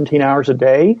 16, 17 hours a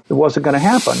day. It wasn't going to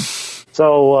happen.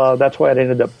 So that's why it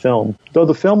ended up film. Though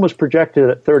the film was projected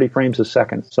at 30 frames a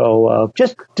second. So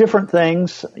just different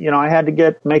things. I had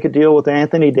to make a deal with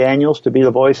Anthony Daniels to be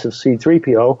the voice of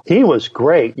C-3PO. He was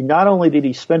great. Not only did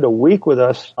he spend a week with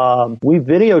us, we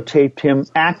videotaped him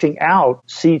acting out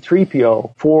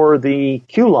C-3PO for the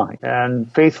Q line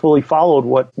and faithfully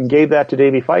followed and gave that to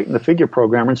Davey Fighton, the figure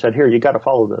programmer, and said, here, you got to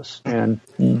follow this. And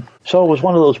so it was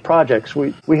one of those projects.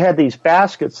 We had these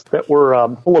baskets that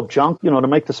were full of junk, to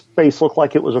make the space look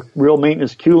like it was a real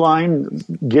maintenance queue line,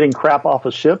 getting crap off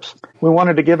of ships. We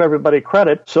wanted to give everybody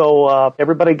credit, so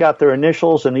everybody got their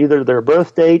initials and either their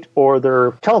birth date or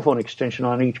their telephone extension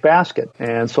on each basket.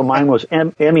 And so mine was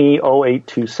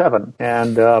ME0827.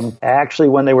 And actually,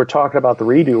 when they were talking about the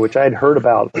redo, which I had heard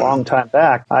about a long time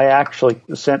back, I actually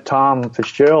sent Tom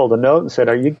Fitzgerald a note and said,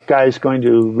 are you guys going to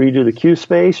redo the queue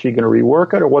space? Are you going to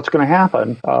rework it, or what's going to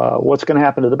happen? What's going to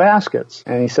happen to the baskets?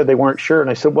 And he said they weren't sure.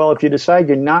 And I said, well, if you decide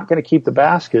you're not going to keep the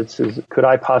baskets, could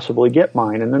I possibly get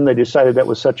mine? And then they decided that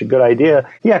was such a good idea.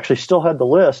 He actually still had the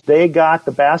list. They got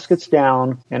the baskets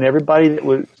down, and everybody that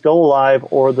was still alive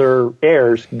or their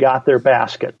heirs got their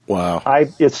basket. Wow.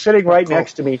 It's sitting right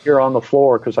next to me here on the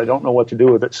floor because I don't know what to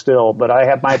do with it still, but I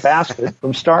have my basket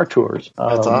from Star Tours.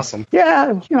 That's awesome.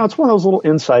 Yeah, it's one of those little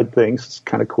inside things. It's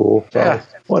kind of cool. So, yeah.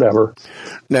 Whatever.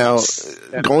 Now,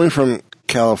 going from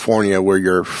California, where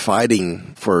you're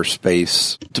fighting for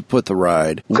space to put the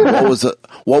ride, what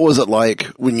was it like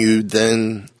when you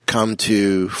then come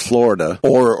to Florida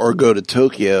or go to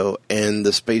Tokyo and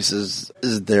the space is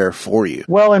there for you?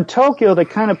 Well, in Tokyo, they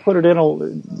kind of put it in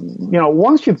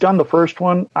once you've done the first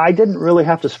one, I didn't really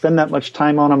have to spend that much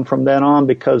time on them from then on,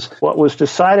 because what was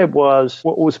decided was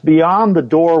what was beyond the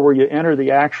door where you enter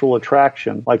the actual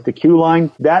attraction, like the queue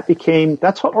line, that's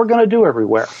what we're going to do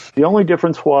everywhere. The only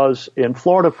difference was in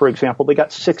Florida, for example, they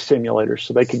got 6 simulators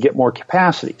so they could get more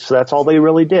capacity. So that's all they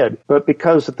really did. But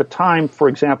because at the time, for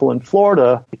example, in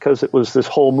Florida, because it was this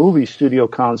whole movie studio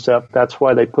concept, that's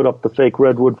why they put up the fake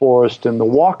redwood forest and the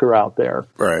walker out there.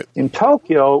 Right. In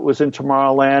Tokyo, it was in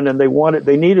Tomorrowland, and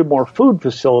they needed more food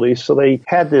facilities, so they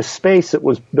had this space that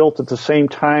was built at the same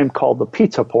time called the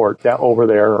Pizza Port over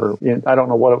there, I don't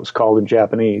know what it was called in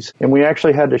Japanese. And we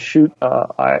actually had to shoot,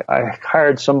 I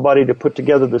hired somebody to put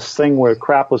together this thing where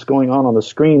crap was going on the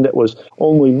screen that was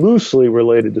only loosely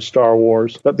related to Star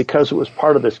Wars, but because it was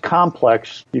part of this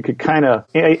complex, you could kind of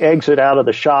exit out of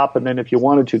the shop, and then if you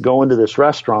wanted to go into this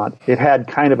restaurant, it had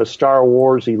kind of a Star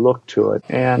Wars-y look to it.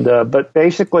 And but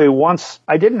basically, once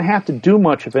I didn't have to do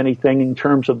much of anything in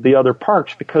terms of the other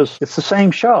parks because it's the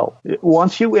same show.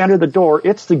 Once you enter the door,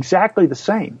 it's exactly the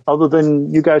same, other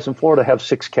than you guys in Florida have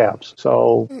 6 cabs,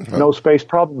 so no space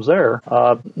problems there.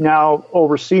 Now,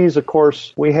 overseas, of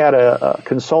course, we had a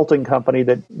consulting company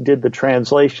that did the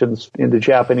translations into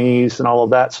Japanese and all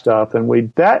of that stuff,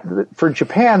 and for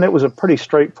Japan, that was a pretty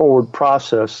straightforward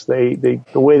process. The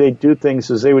way they do things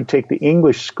is they would take the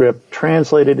English script,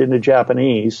 translate it into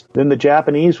Japanese, then the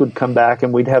Japanese would come back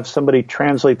and we'd have somebody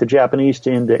translate the Japanese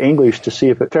into English to see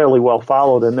if it fairly well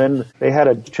followed. And then they had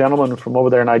a gentleman from over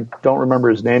there, and I don't remember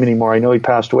his name anymore, I know he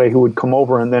passed away, who would come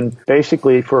over and then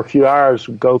basically for a few hours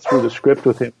go through the script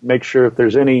with him, make sure if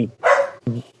there's any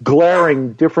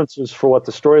glaring differences for what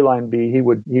the storyline be,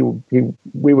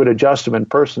 we would adjust them in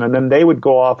person, and then they would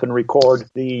go off and record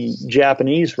the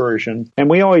Japanese version. And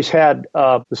we always had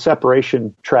the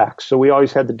separation tracks, so we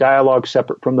always had the dialogue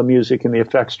separate from the music and the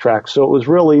effects tracks. So it was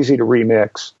real easy to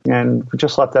remix, and we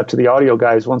just left that to the audio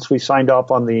guys. Once we signed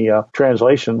off on the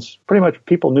translations, pretty much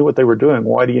people knew what they were doing.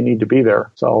 Why do you need to be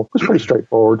there? So it was pretty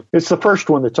straightforward. It's the first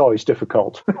one that's always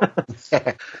difficult.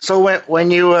 So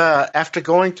when you, after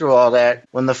going through all that,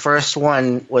 when the first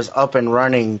one was up and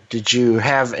running, did you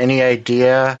have any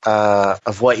idea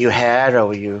of what you had, or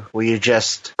were you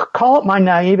just... Call it my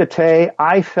naivete.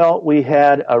 I felt we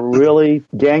had a really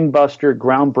gangbuster,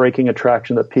 groundbreaking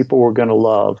attraction that people were going to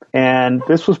love. And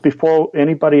this was before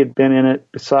anybody had been in it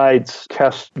besides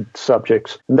test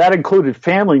subjects. And that included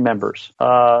family members.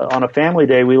 On a family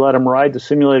day, we let them ride the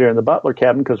simulator in the butler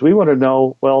cabin because we wanted to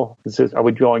know, well, are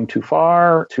we going too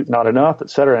far, not enough, et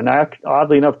cetera. And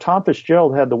oddly enough, Tom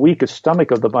Fitzgerald had the weakest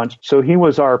stomach of the bunch, so he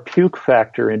was our puke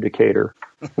factor indicator,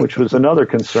 which was another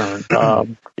concern.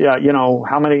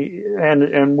 How many,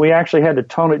 and we actually had to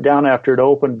tone it down after it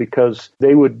opened because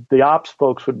the ops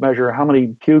folks would measure how many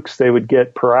pukes they would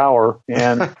get per hour.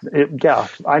 And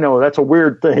I know that's a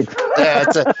weird thing. Yeah,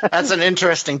 that's an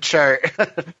interesting chart.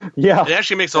 Yeah. It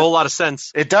actually makes a whole lot of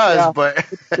sense. It does, but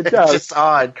it does. It's just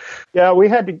odd. Yeah, we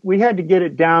had to get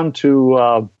it down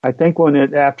to, I think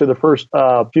after the first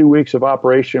few weeks of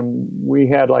operation, we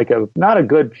had not a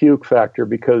good puke factor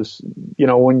because,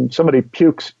 when somebody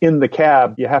pukes in the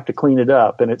cab, you have to clean it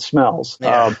up and it smells.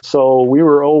 Yeah. So we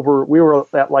were at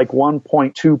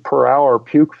 1.2 per hour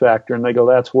puke factor, and they go,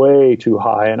 that's way too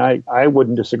high. And I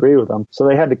wouldn't disagree with them. So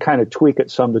they had to kind of tweak it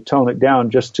some to tone it down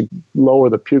just to lower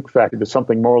the puke factor to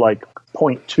something more like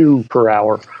 0.2 per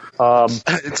hour.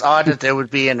 It's odd that there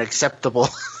would be an acceptable.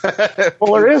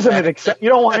 Well, there isn't an you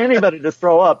don't want anybody to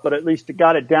throw up, but at least it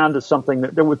got it down to something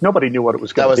that nobody knew what it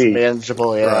was going to be. That was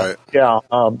manageable, yeah. Right. Yeah,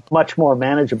 much more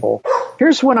manageable.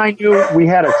 Here's when I knew we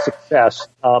had a success.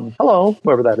 Hello,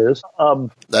 whoever that is.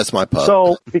 That's my pup.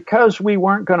 So because we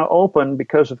weren't going to open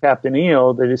because of Captain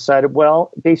EO, they decided,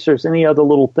 well, in case there's any other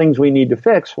little things we need to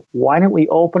fix, why don't we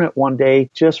open it one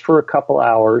day just for a couple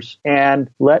hours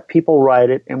and let people ride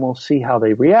it, and we'll see how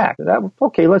they react.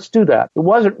 Okay, let's do that. It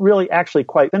wasn't really actually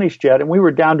quite finished yet, and we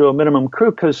were down to a minimum crew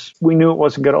because we knew it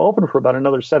wasn't going to open for about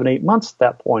another 7-8 months at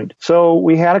that point. So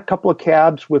we had a couple of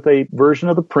cabs with a version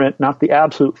of the print, not the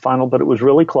absolute final, but it was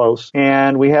really close.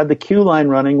 And we had the queue line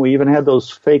running. We even had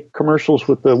those fake commercials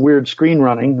with the weird screen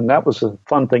running, and that was a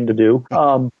fun thing to do.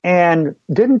 And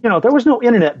there was no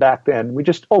internet back then. We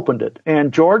just opened it.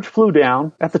 And George flew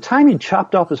down. At the time, he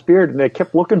chopped off his beard, and they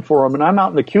kept looking for him. And I'm out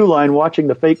in the queue line watching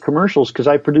the fake commercials because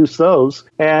I produced those.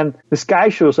 And this guy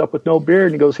shows up with no beard,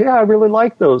 and he goes, yeah, I really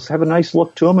like those. Have a nice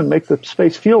look to them and make the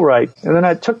space feel right. And then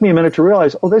it took me a minute to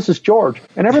realize, oh, this is George.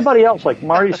 And everybody else, like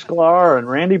Marty Sklar and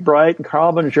Randy Bright and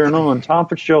Carl Bongiorno and Tom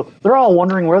Fitzgerald, they're all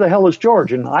wondering where the hell is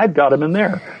George, and I've got him in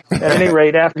there. At any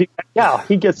rate,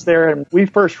 he gets there, and we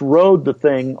first rode the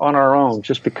thing on our own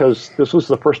just because this was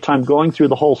the first time going through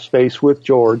the whole space with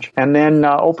George, and then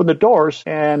opened the doors,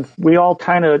 and we all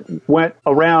kind of went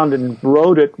around and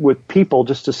rode it with people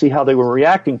just to see how they were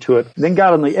reacting to it, then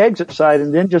got on the exit side,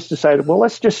 and then just decided, well,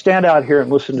 let's just stand out here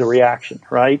and listen to reaction,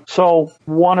 right? So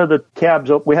one of the cabs,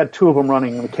 we had two of them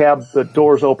running, the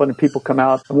doors open and people come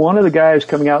out. And one of the guys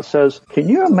coming out says, can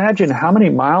you imagine how many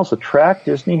miles of track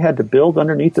Disney had to build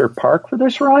underneath their park for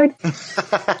this ride?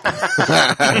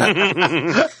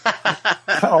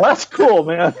 Oh, that's cool,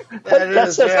 man.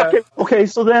 Okay,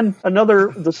 so then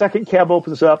the second cab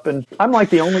opens up, and I'm like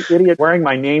the only idiot wearing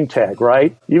my name tag,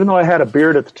 right? Even though I had a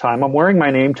beard at the time, I'm wearing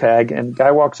my name tag, and the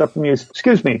guy walks up to me and says,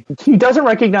 excuse me. He doesn't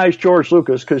recognize George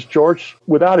Lucas because George,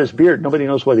 without his beard, nobody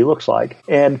knows what he looks like.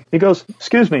 And he goes,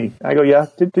 excuse me. I go, yeah.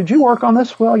 Did you work on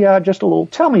this? Well, yeah, just a little.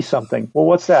 Tell me something. Well,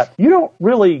 what's that? You don't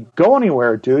really go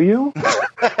anywhere, do you?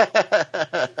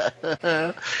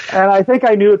 And I think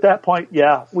I knew at that point,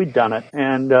 yeah, we'd done it.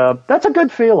 And that's a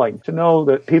good feeling to know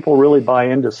that people really buy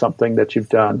into something that you've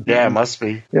done. Yeah, it must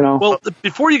be. Well,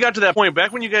 before you got to that point,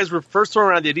 back when you guys were first throwing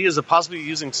around the ideas of possibly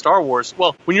using Star Wars,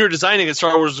 well, when you were designing it,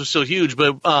 Star Wars was still huge,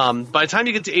 but by the time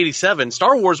you get to 87,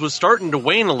 Star Wars was starting to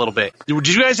wane a little bit. Did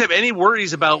you guys have any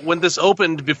worries about when this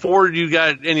opened before you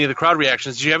got any of the crowd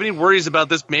reactions? Did you have any worries about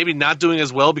this maybe not doing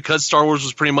as well because Star Wars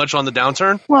was pretty much on the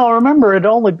downturn? Well, remember, it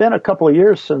had only been a couple of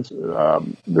years since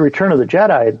The Return of the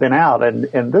Jedi had been out,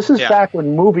 and this is back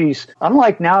when movies,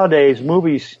 unlike nowadays,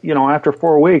 movies, after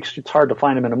 4 weeks, it's hard to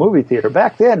find them in a movie theater.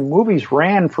 Back then, movies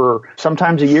ran for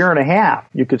sometimes a year and a half.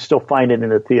 You could still find it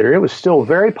in a theater. It was still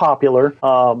very popular.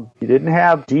 You didn't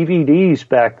have DVDs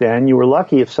back then. You were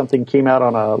lucky if something came out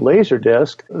on a laser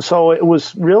disc. So it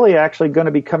was really actually going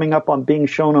to be coming up on being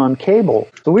shown on cable.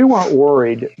 So we weren't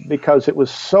worried because it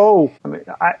was so,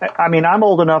 I mean, I'm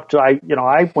old enough to,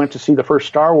 I went to see the first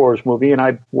Star Wars movie, and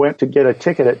I went to get a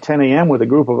ticket at 10 a.m. with a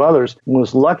group of others and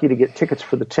was lucky to get tickets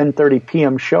for the 10:30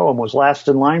 p.m. show and was last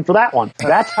in line for that one.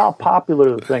 That's how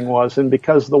popular the thing was, and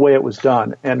because of the way it was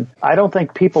done. And I don't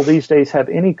think people these days have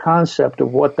any concept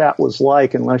of what that was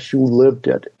like unless you lived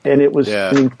it. And it was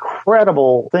an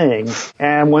incredible thing.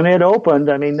 And when it opened,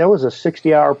 I mean, there was a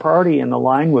 60-hour party, and the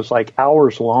line was like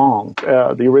hours long,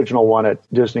 the original one at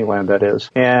Disneyland, that is.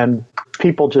 And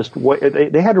people just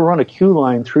they had to run a queue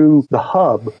line through the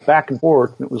hub back and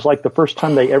forth. And it was like the first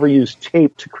time they ever used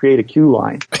tape to create a queue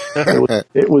line.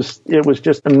 It was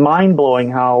just mind blowing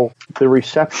how the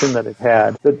reception that it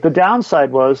had. The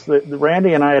downside was that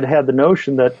Randy and I had the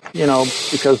notion that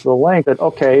because of the length that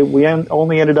we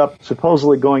only ended up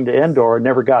supposedly going to Endor and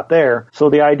never got there. So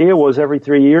the idea was every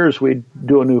 3 years we'd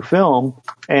do a new film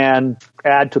and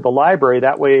add to the library.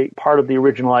 That way, part of the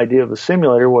original idea of the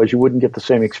simulator was you wouldn't get the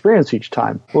same experience each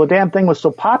time. Well, the damn thing was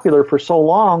so popular for so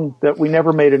long that we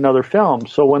never made another film.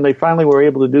 So when they finally were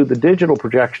able to do the digital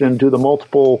projection and do the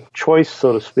multiple choice,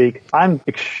 so to speak, I'm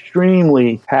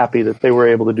extremely happy that they were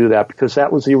able to do that, because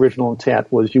that was the original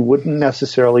intent, was you wouldn't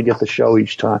necessarily get the show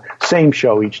each time, same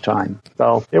show each time.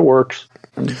 So it works.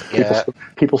 And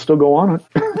people still go on it.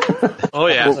 Oh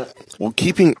yeah. Well,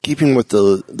 keeping with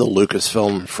the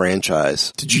Lucasfilm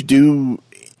franchise,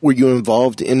 were you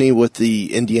involved any with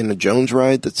the Indiana Jones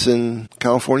ride that's in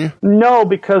California? No,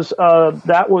 because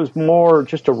that was more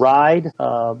just a ride,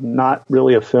 not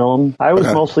really a film. I was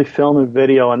mostly film and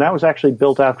video, and that was actually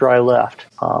built after I left.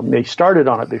 They started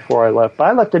on it before I left, but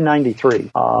I left in 93.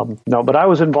 But I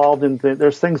was involved in,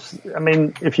 there's things, I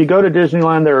mean, if you go to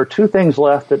Disneyland, there are 2 things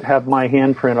left that have my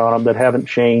handprint on them that haven't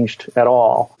changed at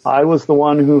all. I was the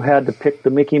one who had to pick the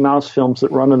Mickey Mouse films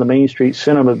that run in the Main Street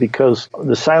Cinema, because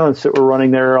the silents that were running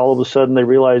there, all of a sudden they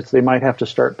realized they might have to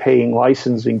start paying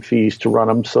licensing fees to run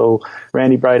them. So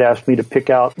Randy Bright asked me to pick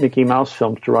out Mickey Mouse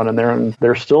films to run in there, and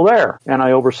they're still there. And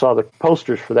I oversaw the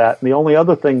posters for that. And the only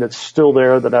other thing that's still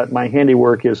there that my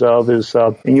handiwork is,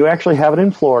 and you actually have it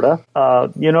in Florida,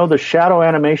 the shadow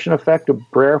animation effect of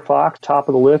Brer Fox, top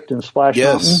of the lift in Splash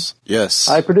Mountain? Yes.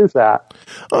 I produced that.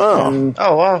 Oh,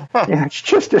 wow. Huh. Yeah,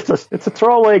 it's a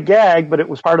throwaway gag, but it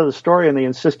was part of the story, and they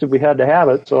insisted we had to have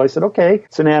it. So I said, okay,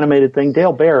 it's an animated thing.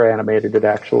 Dale Bear animated it,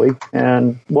 actually,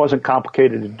 and it wasn't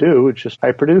complicated to do. It's just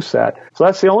I produced that. So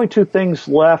that's the only 2 things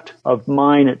left of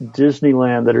mine at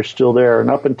Disneyland that are still there. And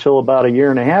up until about a year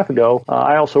and a half ago,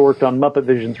 I also worked on Muppet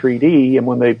Vision 3D, and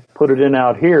when they put it in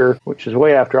out here, which is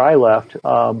way after I left,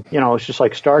 it's just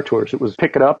like Star Tours. It was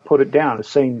pick it up, put it down. It's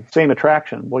same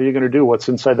attraction. What are you going to do? What's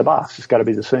inside the box? It's got to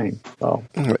be the same. So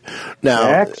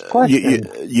now, next question.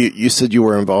 You said you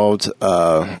were involved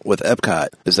with Epcot.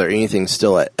 Is there anything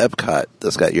still at Epcot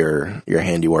that's got your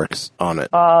handiworks on it?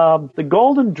 The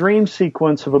Golden Dream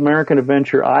sequence of American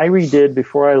Adventure I redid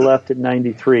before I left in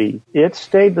 93. It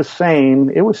stayed the same.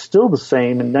 It was still the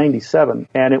same in 97,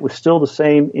 and it was still the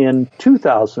same in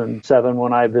 2007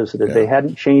 when I visited. Yeah. They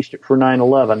hadn't changed it for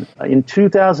 9/11. In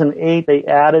 2008, they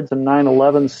added the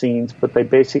 9/11 scenes, but they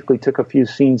basically took a few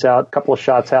scenes out, a couple of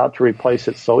shots out to replace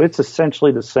it. So it's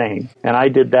essentially the same. And I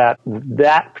did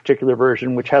that particular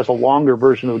version, which has a longer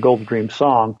version of the Golden Dream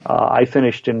song. I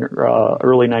finished in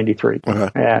early 93.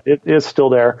 And it's still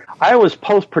there. I was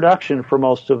post-production for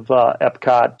most of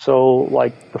Epcot. So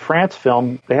like the France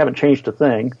film, they haven't changed a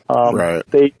thing. Right.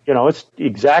 It's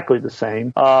exactly the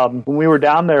same. When we were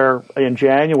down there in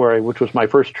January, which was my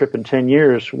first trip in 10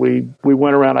 years, we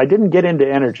went around. I didn't get into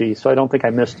energy, so I don't think I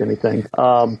missed anything.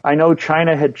 I know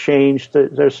China had changed.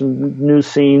 There's some new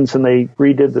scenes, and they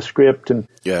redid the script. And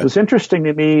it was interesting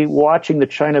to me watching the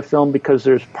China film, because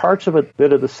there's parts of it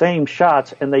that are the same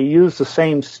shots, and they use the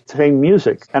same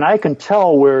music. And I can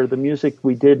tell where the music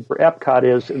we did for Epcot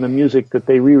is and the music that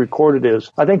they re-recorded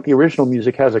is. I think the original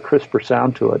music has a crisper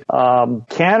sound to it.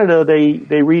 Canada, they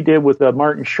redid with the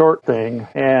Martin Short thing,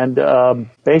 and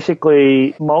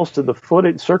basically most of the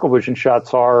footage, circle vision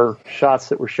shots, are shots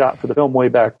that were shot for the film way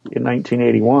back in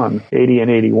 1981, 80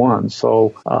 and 81.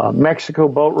 So Mexico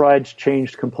boat rides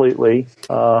changed completely.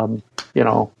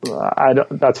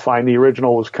 That's fine. The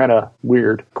original was kind of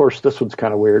weird. Of course, this one's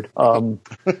kind of weird.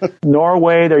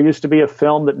 Norway, there used to be a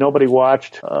film that nobody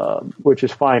watched which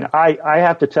is fine. I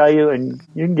have to tell you, and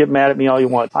you can get mad at me all you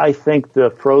want, I think the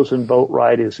Frozen boat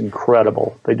ride is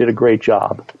incredible. They did a great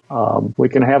job. We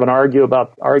can have an argue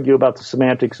about the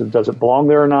semantics of does it belong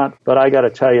there or not, but I got to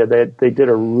tell you that they did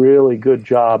a really good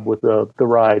job with the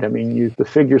ride. I mean, the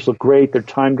figures look great. They're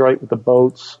timed right with the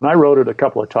boats. And I rode it a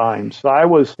couple of times. So I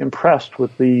was impressed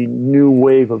with the new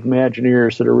wave of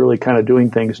Imagineers that are really kind of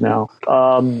doing things now.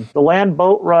 The land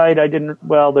boat ride,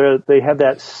 they have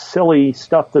that silly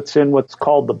stuff that's in what's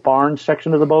called the barn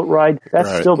section of the boat ride.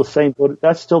 That's still the same.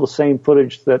 That's still the same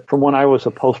footage that from when I was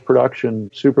a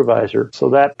post-production supervisor. So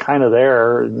that kind of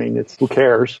there. I mean, it's who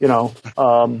cares, you know.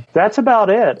 That's about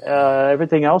it.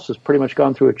 Everything else has pretty much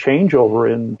gone through a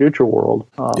changeover in Future World.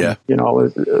 You know,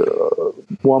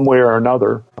 one way or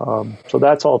another. So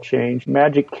that's all changed.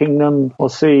 Magic Kingdom.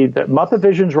 Let's see. That Muppet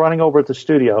Vision's running over at the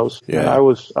studios. Yeah. I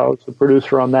was the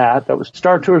producer on that. That was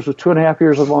Star Tours was 2.5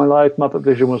 years of my life. Muppet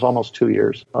Vision was almost 2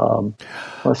 years.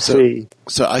 Let's see.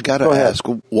 So I got to ask,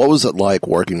 what was it like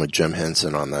working with Jim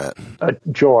Henson on that?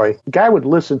 Joy. The guy would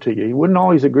listen to you. He wouldn't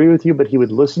always agree with you, but he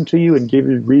would listen to you and give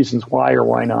you reasons why or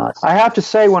why not. I have to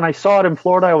say, when I saw it in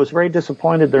Florida, I was very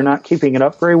disappointed they're not keeping it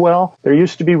up very well. There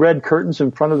used to be red curtains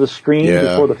in front of the screen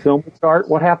before the film would start.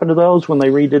 What happened to those when they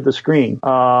redid the screen?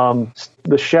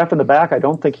 The chef in the back, I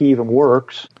don't think he even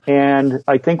works. And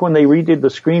I think when they redid the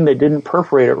screen, they didn't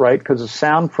perforate it right because the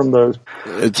sound from the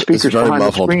speakers behind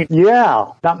muffled. The screen.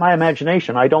 Yeah, not my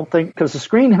imagination. I don't think, because the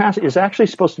screen is actually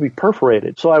supposed to be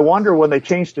perforated. So I wonder when they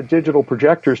changed to digital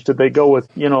projectors, did they go with,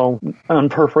 you know,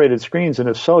 unperforated screens? And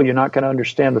if so, you're not going to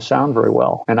understand the sound very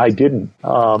well. And I didn't.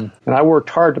 And I worked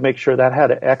hard to make sure that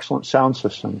had an excellent sound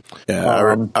system.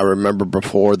 Yeah, I remember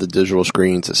before the digital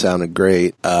screens, it sounded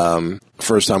great.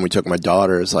 First time we took my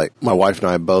daughter, it's like my wife and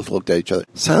I both looked at each other.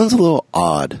 Sounds a little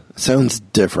odd. Sounds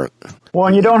different. Well,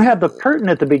 and you don't have the curtain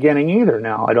at the beginning either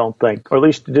now, I don't think. Or at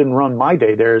least it didn't run my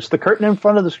day there. Is the curtain in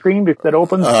front of the screen that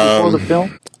opens before the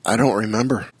film? I don't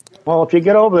remember. Well, if you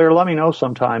get over there, let me know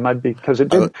sometime. Because it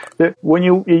did. It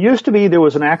used to be there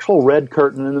was an actual red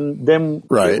curtain, and then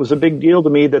it was a big deal to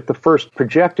me that the first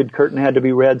projected curtain had to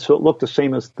be red, so it looked the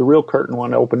same as the real curtain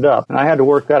when it opened up. And I had to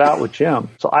work that out with Jim.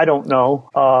 So I don't know.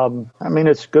 I mean,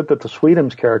 it's good that the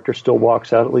Sweetums character still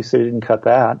walks out. At least they didn't cut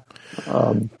that.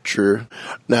 True.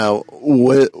 Now,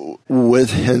 with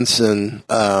Henson,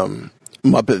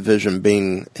 Muppet Vision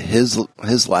being his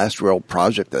last real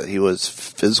project that he was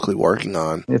physically working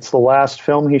on. It's the last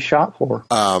film he shot for.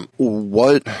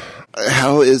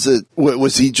 How is it?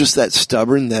 Was he just that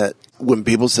stubborn that when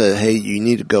people said, hey, you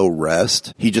need to go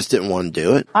rest, he just didn't want to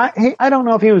do it? I don't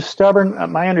know if he was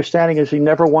stubborn. My understanding is he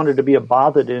never wanted to be a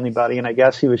bother to anybody, and I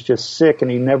guess he was just sick, and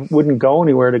he wouldn't go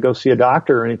anywhere to go see a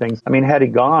doctor or anything. I mean, had he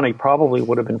gone, he probably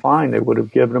would have been fine. They would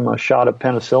have given him a shot of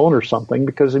penicillin or something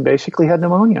because he basically had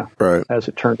pneumonia, as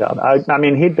it turned out. I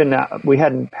mean, we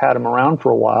hadn't had him around for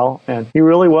a while, and he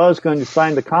really was going to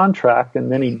sign the contract,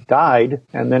 and then he died,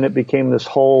 and then it became this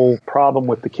whole problem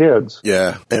with the kids.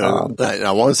 Yeah, and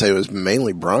I want to say it was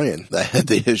mainly Brian that had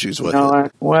the issues with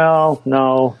it.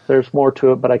 No, there's more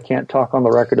to it, but I can't talk on the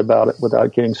record about it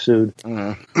without getting sued.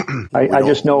 I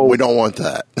just know we don't want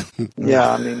that.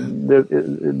 Yeah, I mean,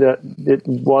 it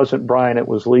wasn't Brian; it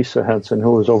was Lisa Henson,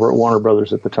 who was over at Warner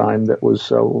Brothers at the time. That was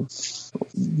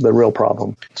the real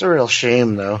problem. It's a real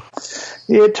shame, though.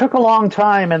 It took a long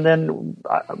time, and then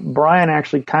Brian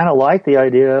actually kind of liked the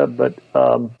idea, but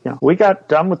we got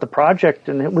done with the project,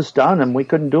 and it was done, and we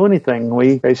couldn't do anything.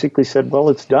 We basically said, well,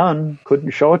 it's done.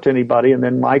 Couldn't show it to anybody, and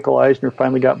then Michael Eisner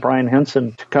finally got Brian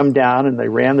Henson to come down, and they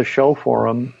ran the show for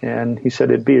him, and he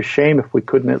said it'd be a shame if we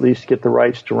couldn't at least get the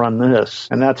rights to run this,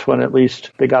 and that's when at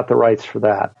least they got the rights for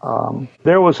that.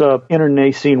 There was a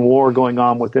internecine war going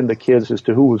on within the kids as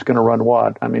to who was going to run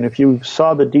what. I mean, if you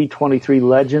saw the D23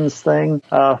 Legends thing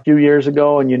a few years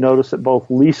ago and you notice that both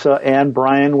Lisa and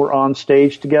Brian were on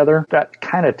stage together, that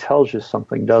kind of tells you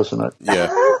something, doesn't it?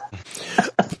 Yeah.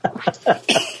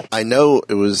 I know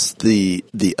it was the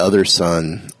other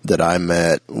son that I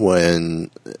met when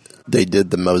they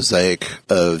did the mosaic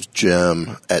of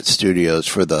Jim at studios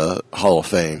for the Hall of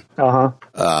Fame.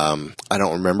 I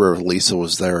don't remember if Lisa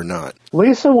was there or not.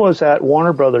 Lisa was at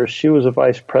Warner Brothers. She was a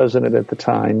vice president at the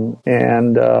time,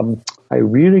 and I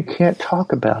really can't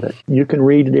talk about it. You can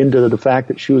read it into the fact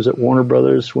that she was at Warner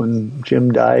Brothers when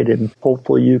Jim died, and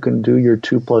hopefully you can do your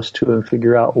 2+2 and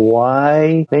figure out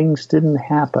why things didn't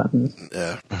happen.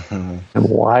 Yeah. And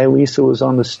why Lisa was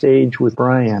on the stage with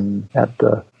Brian at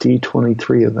the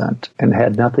D23 event and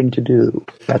had nothing to do.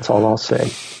 That's all I'll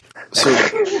say.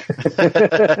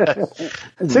 the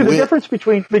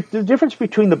difference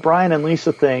between the Brian and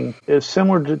Lisa thing is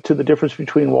similar to the difference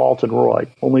between Walt and Roy.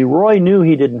 Only Roy knew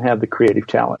he didn't have the creative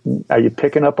talent. Are you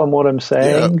picking up on what I'm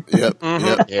saying? Yep.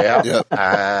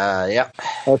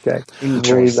 Okay.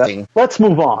 Interesting. Let's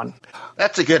move on.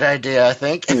 That's a good idea, I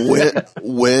think.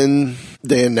 When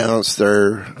they announced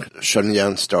they're shutting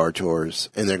down Star Tours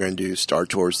and they're going to do Star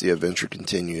Tours The Adventure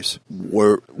Continues,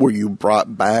 were you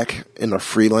brought back in a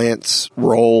freelance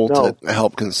role to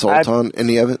help consult on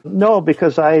any of it? No,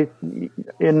 because in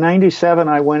 97,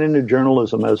 I went into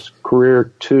journalism as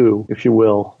career 2, if you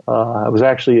will. I was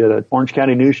actually at an Orange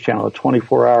County News Channel, a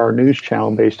 24-hour news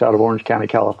channel based out of Orange County,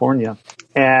 California.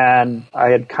 And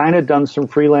I had kind of done some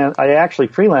freelance. I actually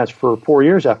freelanced for 4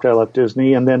 years after I left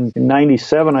Disney. And then in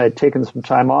 97, I had taken some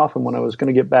time off. And when I was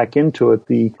going to get back into it,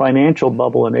 the financial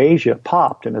bubble in Asia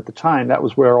popped. And at the time, that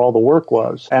was where all the work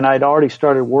was. And I'd already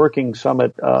started working some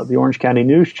at the Orange County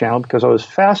News Channel because I was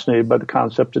fascinated by the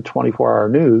concept of 24-hour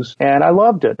news. And I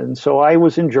loved it. And so I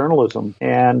was in journalism.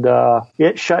 And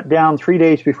it shut down 3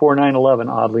 days before 9/11,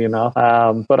 oddly enough.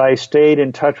 But I stayed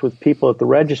in touch with people at the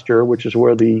Register, which is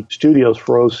where the studios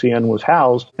for OCN was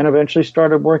housed, and eventually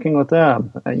started working with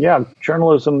them. And yeah,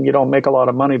 journalism, you don't make a lot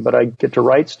of money, but I get to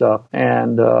write stuff.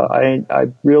 And I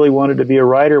really wanted to be a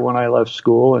writer when I left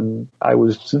school, and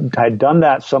I'd done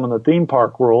that some in the theme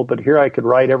park world, but here I could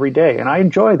write every day, and I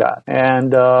enjoy that.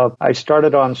 And I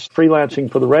started on freelancing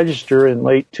for the Register in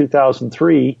late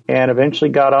 2003, and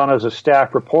eventually got on as a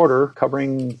staff reporter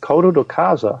covering Coto de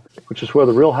Caza, which is where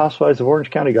the Real Housewives of Orange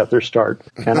County got their start.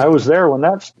 And I was there when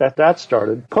that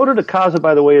started. Coto de Caza,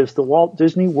 by the way, is the Walt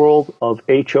Disney World of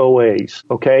HOAs,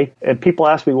 okay? And people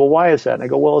ask me, well, why is that? And I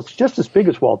go, well, it's just as big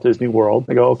as Walt Disney World.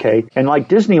 I go, okay. And like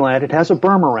Disneyland, it has a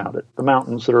berm around it, the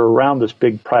mountains that are around this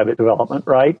big private development,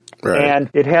 right? And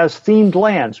it has themed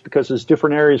lands because as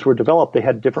different areas were developed, they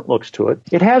had different looks to it.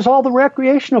 It has all the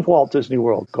recreation of Walt Disney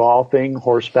World, golfing,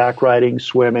 horseback riding,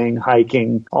 swimming,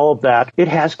 hiking, all of that. It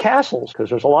has castles because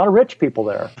there's a lot of rich people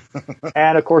there.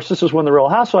 And of course, this is when the Real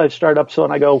Housewives started up. So,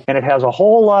 and I go, and it has a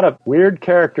whole lot of weird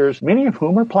characters, many of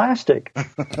whom are plastic.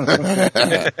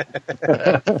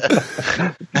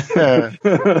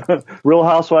 Real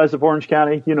Housewives of Orange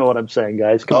County, you know what I'm saying,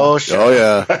 guys. Come on. Sure. Oh,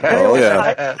 yeah. Oh,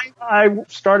 yeah. I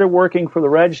started working for the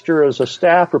Register as a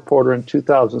staff reporter in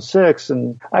 2006,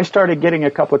 and I started getting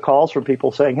a couple of calls from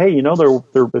people saying, hey, you know,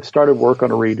 they've started work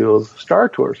on a redo of Star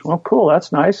Tours. Well, cool,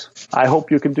 that's nice. I hope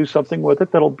you can do something with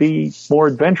it that'll be more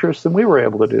adventurous than we were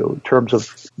able to do in terms of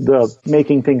the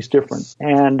making things different.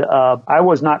 And I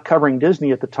was not covering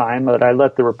Disney at the time, but I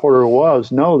let the reporter who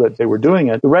was know that they were doing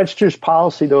it. The Register's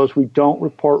policy, though, is we don't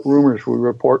report rumors. We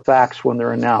report facts when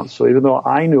they're announced. So even though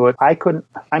I knew it,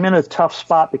 I'm in a tough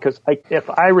spot because if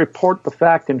I report the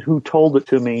fact and who told it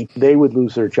to me, they would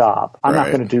lose their job. I'm not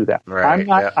going to do that. Right,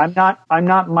 I'm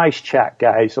not mice chat,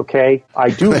 guys, okay? I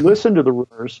do listen to the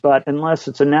rumors, but unless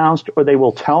it's announced or they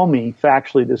will tell me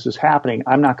factually this is happening,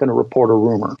 I'm not going to report a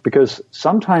rumor because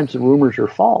sometimes the rumors are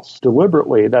false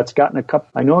deliberately. That's gotten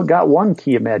I know it got one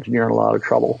key Imagineer in a lot of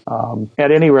trouble.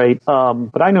 At any rate,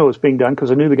 but I know it was being done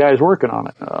because I knew the guy was working on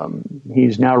it.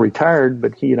 He's now retired,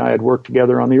 but he and I had worked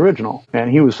together on the original, and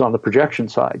he was on the projection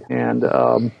side. And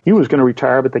he was going to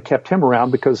retire, but they kept him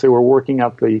around because they were working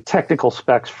out the technical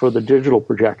specs for the digital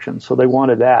projection. So they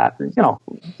wanted that. You know,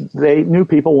 they knew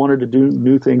people wanted to do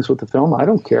new things with the film. I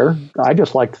don't care. I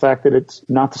just like the fact that it's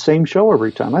not the same show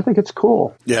every time. I think it's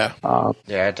cool. Yeah.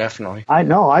 Yeah, definitely.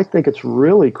 I think it's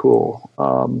really cool.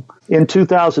 In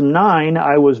 2009,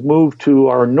 I was moved to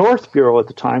our North Bureau at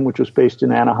the time, which was based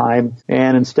in Anaheim.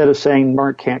 And instead of saying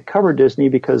Mark can't cover Disney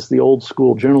because the old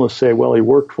school journalists say, well, he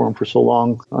worked for him for so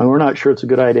long, we're not sure it's a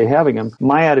good idea having him.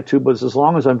 My attitude was, as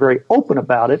long as I'm very open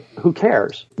about it, who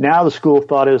cares? Now the school of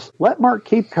thought is, let Mark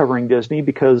keep covering Disney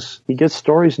because he gets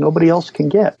stories nobody else can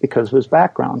get because of his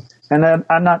background. And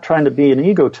I'm not trying to be an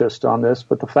egotist on this,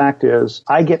 but the fact is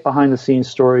I get behind-the-scenes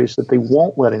stories that they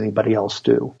won't let anybody else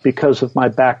do because of my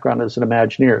background as an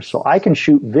Imagineer. So I can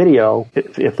shoot video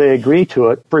if they agree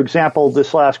to it. For example,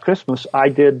 this last Christmas,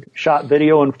 I shot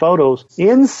video and photos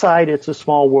inside It's a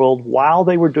Small World while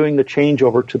they were doing the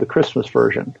changeover to the Christmas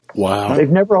version. Wow.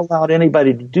 They've never allowed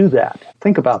anybody to do that.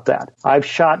 Think about that. I've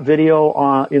shot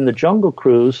video in the Jungle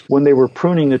Cruise when they were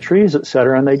pruning the trees,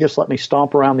 etc., and they just let me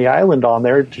stomp around the island on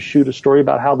there to shoot a story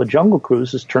about how the Jungle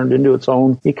Cruise has turned into its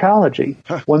own ecology.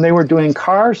 When they were doing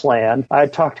Cars Land, I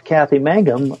talked to Kathy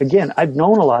Mangum. Again, I've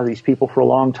known a lot of these people for a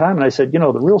long time, and I said, you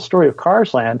know, the real story of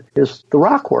Cars Land is the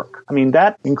rock work. I mean,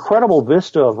 that incredible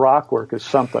vista of rock work is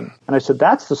something. And I said,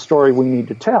 that's the story we need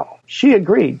to tell. she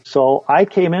agreed. So I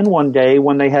came in one day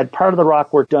when they had part of the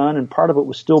rock work done and part of it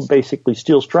was still basically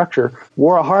steel structure,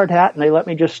 wore a hard hat, and they let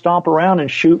me just stomp around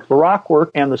and shoot the rock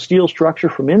work and the steel structure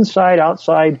from inside,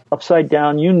 outside, upside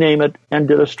down, you name it, and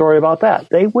did a story about that.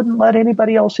 They wouldn't let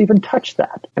anybody else even touch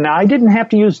that. And I didn't have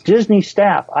to use Disney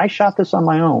staff. I shot this on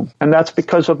my own. And that's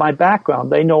because of my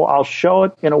background. They know I'll show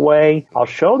it in a way, I'll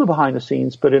show the behind the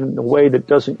scenes, but in a way that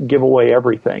doesn't give away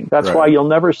everything. That's why you'll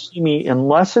never see me,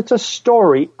 unless it's a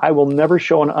story, I will never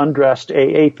show an undressed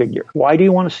AA figure. Why do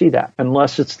you want to see that?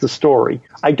 Unless it's the story.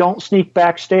 I don't sneak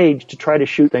backstage to try to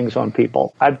shoot things on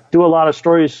people. I do a lot of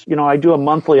stories, I do a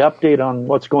monthly update on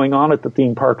what's going on at the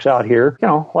theme parks out here.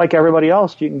 Like everybody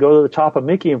else, you can go to the top of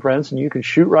Mickey and Friends and you can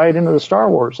shoot right into the Star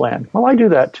Wars land. Well, I do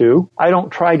that too. I don't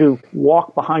try to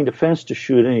walk behind a fence to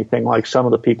shoot anything like some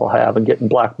of the people have and getting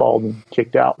blackballed and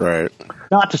kicked out. Right.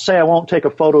 Not to say I won't take a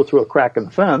photo through a crack in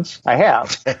the fence. I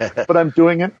have. But I'm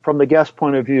doing it from the guest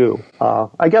point of view.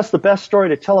 I guess the best story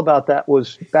to tell about that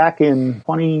was back in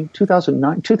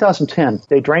 2010.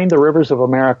 They drained the rivers of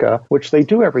America, which they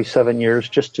do every 7 years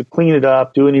just to clean it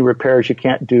up, do any repairs you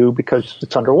can't do because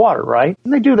it's underwater, right?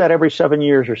 And they do that every 7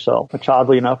 years or so, which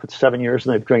oddly enough, it's 7 years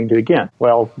and they've drained it again.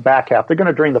 Well, back half, they're going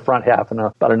to drain the front half in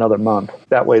about another month.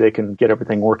 That way they can get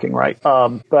everything working right.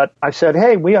 But I said,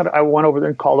 hey, I went over there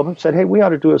and called them and said, hey, we ought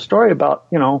to do a story about,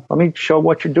 let me show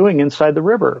what you're doing inside the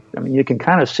river. I mean, you can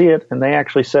kind of see it. And they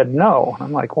actually said no.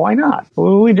 I'm like, why not?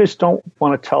 Well, we just don't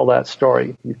want to tell that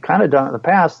story. You've kind of done it in the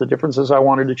past. The difference is I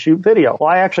wanted to shoot video. Well,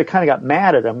 I actually kind of got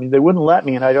mad at them. They wouldn't let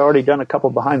me, and I'd already done a couple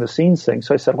behind the scenes things.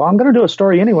 So I said, well, I'm going to do a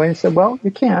story anyway. And he said, well,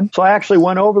 you can. So I actually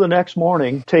went over the next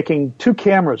morning taking two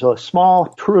cameras, a small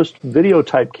tourist video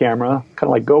type camera, kind of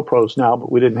like GoPros now,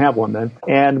 but we didn't have one then.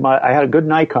 And I had a good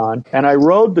Nikon, and I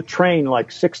rode the train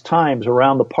like 6 times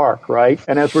around the park, right?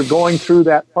 And as we're going through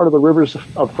that part of the rivers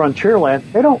of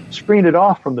Frontierland, they don't screen it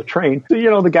off from the train.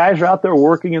 So, the guys are out there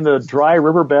working in the dry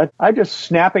riverbed. I'm just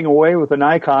snapping away with a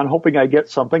Nikon, hoping I get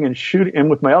something and shoot it. And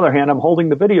with my other hand, I'm holding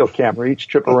the video camera each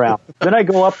trip around. Then I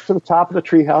go up to the top of the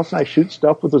treehouse and I shoot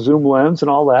stuff with a zoom lens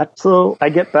and all that. So I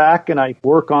get back and I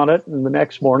work on it. And the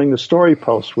next morning, the story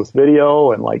posts with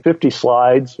video and like 50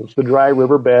 slides with the dry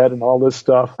riverbed and all this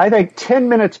stuff. I think 10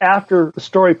 minutes after the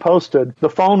story posted, the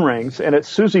phone rings and it's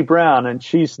Susie Brown, and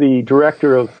she's the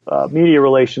director of media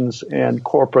relations and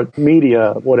corporate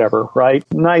media, whatever, right?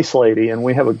 Nice lady, and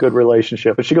we have a good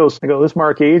relationship. But she goes, I go, this is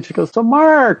Mark Eads. She goes, so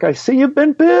Mark, I see you've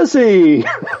been busy.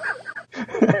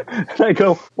 And I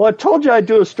go, well, I told you I'd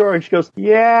do a story. And she goes,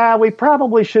 yeah, we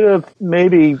probably should have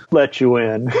maybe let you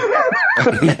in. Because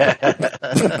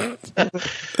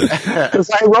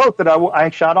I wrote that I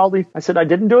shot all these. I said, I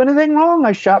didn't do anything wrong.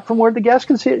 I shot from where the guests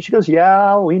can see it. She goes,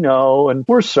 yeah, we know, and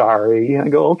we're sorry. I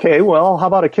go, okay, well, how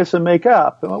about a kiss and make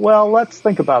up? Well, let's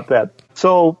think about that.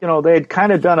 So, they had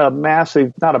kind of done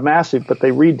not a massive, but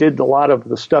they redid a lot of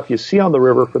the stuff you see on the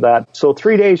river for that. So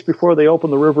 3 days before they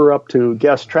opened the river up to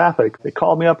guest traffic, they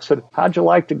called me up and said, how'd you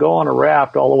like to go on a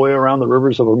raft all the way around the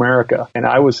rivers of America? And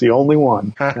I was the only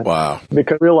one. Wow.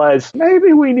 Because I realized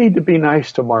maybe we need to be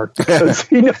nice to Mark because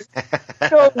he knows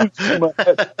too much.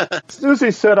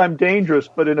 Susie said I'm dangerous,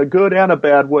 but in a good and a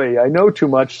bad way. I know too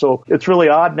much, so it's really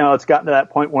odd now. It's gotten to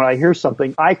that point when I hear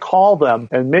something, I call them,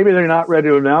 and maybe they're not ready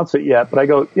to announce it yet. But I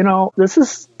go, this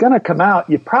is going to come out.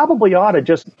 You probably ought to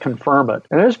just confirm it.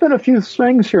 And there's been a few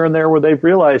things here and there where they've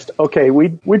realized, okay, we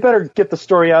better get the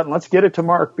story out and let's get it to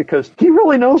Mark because he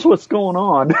really knows what's going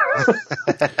on.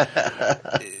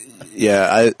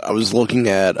 Yeah, I was looking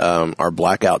at our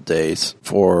blackout days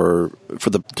for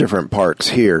the different parks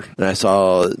here, and I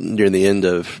saw near the end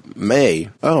of May,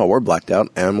 we're blacked out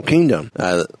Animal Kingdom.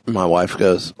 My wife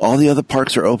goes, all the other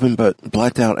parks are open, but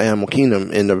blacked out Animal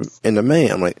Kingdom into May.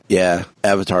 I'm like, yeah,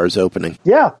 Avatar is opening.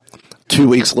 Yeah. 2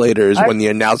 weeks later is when the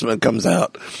announcement comes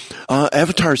out.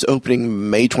 Avatar's opening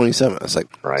May 27th. I was like,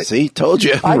 right. See, told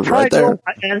you. I tried, right there.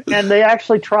 And they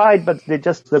actually tried, but they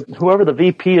just, whoever the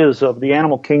VP is of the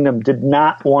Animal Kingdom did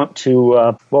not want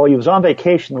to, he was on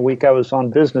vacation the week I was on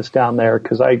business down there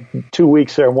because 2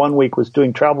 weeks there, 1 week was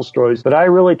doing travel stories. But I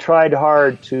really tried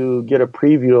hard to get a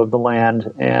preview of the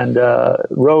land, and Joe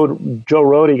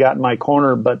Rohde got in my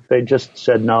corner, but they just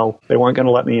said no. They weren't going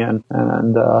to let me in.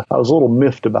 And I was a little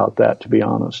miffed about that, to be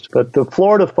honest. But the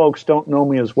Florida folks don't know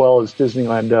me as well as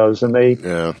Disneyland does. And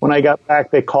when I got back,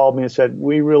 they called me and said,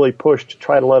 we really pushed to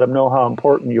try to let them know how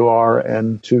important you are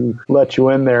and to let you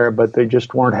in there, but they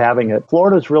just weren't having it.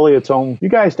 Florida's really its own. You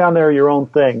guys down there are your own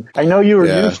thing. I know you were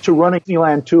used to running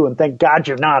Disneyland too, and thank God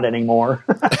you're not anymore.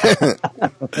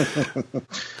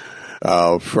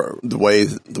 For the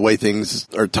way things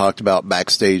are talked about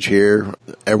backstage here,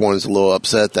 everyone's a little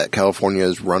upset that California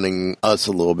is running us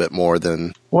a little bit more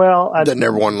than Well, that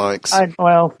everyone likes.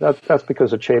 That's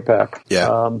because of Chapek. Yeah.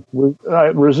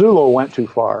 Rizzullo went too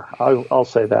far. I'll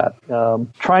say that.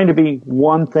 Trying to be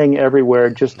one thing everywhere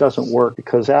just doesn't work,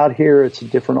 because out here it's a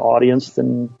different audience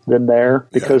than there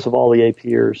because of all the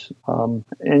APers.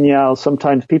 And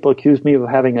sometimes people accuse me of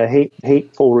having a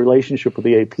hateful relationship with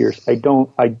the APers. I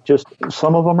don't.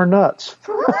 Some of them are nuts.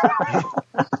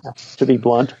 To be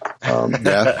blunt.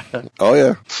 Yeah. Oh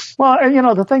yeah. Well,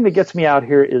 and the thing that gets me out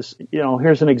here is,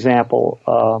 here's an example.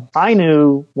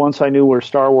 Once I knew where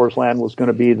Star Wars Land was going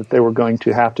to be, that they were going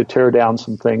to have to tear down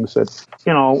some things that,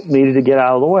 needed to get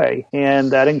out of the way.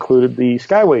 And that included the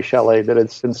Skyway Chalet that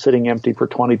had been sitting empty for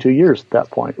 22 years at that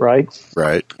point, right?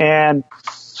 Right. And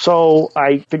so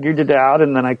I figured it out,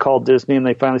 and then I called Disney, and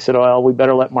they finally said, well, we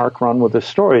better let Mark run with this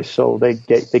story. So they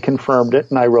confirmed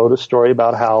it, and I wrote a story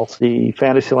about how the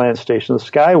Fantasyland station, the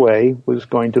Skyway, was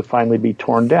going to finally be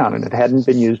torn down, and it hadn't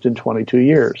been used in 22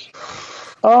 years.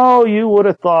 Oh, you would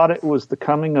have thought it was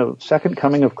the second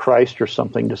coming of Christ or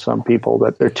something to some people,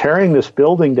 that they're tearing this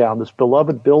building down, this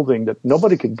beloved building that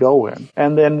nobody could go in.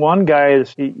 And then one guy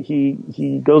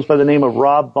he goes by the name of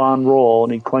Rob Von Roll,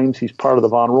 and he claims he's part of the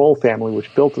Von Roll family,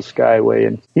 which built the Skyway.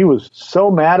 And he was so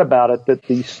mad about it that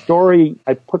the story,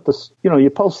 I put this, you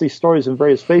post these stories in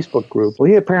various Facebook groups.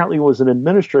 Well, he apparently was an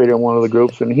administrator in one of the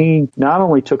groups, and he not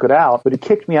only took it out, but he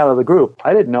kicked me out of the group.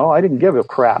 I didn't know. I didn't give a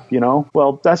crap,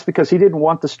 Well, that's because he didn't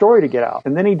want the story to get out.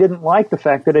 And then he didn't like the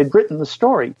fact that I'd written the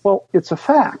story. Well, it's a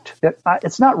fact.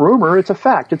 It's not rumor, it's a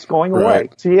fact. It's going away.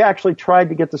 Right. So he actually tried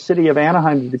to get the city of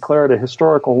Anaheim to declare it a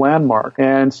historical landmark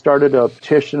and started a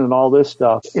petition and all this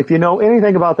stuff. If you know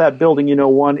anything about that building,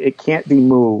 one, it can't be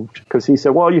moved, because he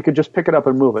said, well, you could just pick it up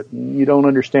and move it. You don't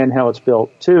understand how it's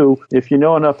built. Two, if you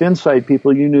know enough inside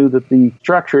people, you knew that the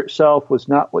structure itself was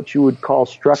not what you would call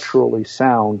structurally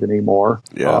sound anymore.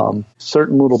 Yeah.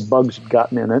 Certain little bugs had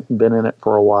gotten in it and been in it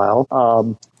for a while.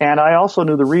 And I also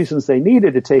knew the reasons they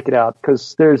needed to take it out,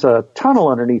 because there's a tunnel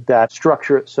underneath that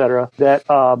structure, et cetera, that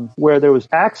where there was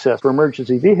access for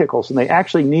emergency vehicles, and they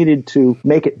actually needed to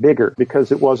make it bigger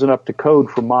because it wasn't up to code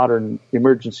for modern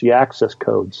emergency access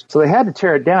codes. So they had to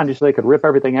tear it down just so they could rip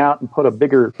everything out and put a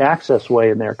bigger access way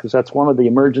in there, because that's one of the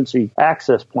emergency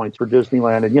access points for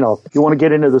Disneyland. And, if you want to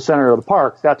get into the center of the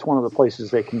park, that's one of the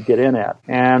places they can get in at.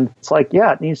 And it's like,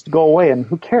 yeah, it needs to go away, and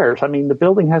who cares? I mean, the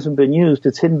building hasn't been used.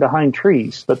 It's hidden behind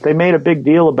trees. But they made a big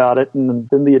deal about it, and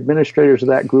then the administrators of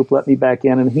that group let me back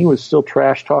in, and he was still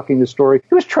trash-talking the story.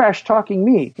 He was trash-talking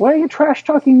me. Why are you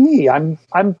trash-talking me? I'm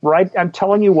right. I'm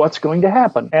telling you what's going to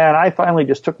happen. And I finally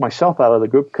just took myself out of the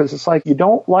group, because it's like, you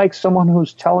don't like someone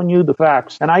who's telling you the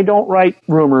facts. And I don't write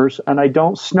rumors, and I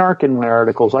don't snark in my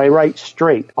articles. I write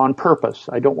straight on purpose.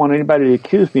 I don't want anybody to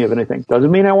accuse me of anything.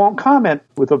 Doesn't mean I won't comment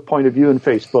with a point of view in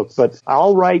Facebook, but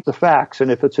I'll write the facts.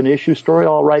 And if it's an issue story,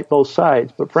 I'll write both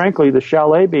sides. But frankly, the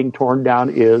chalet being torn down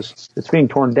it's being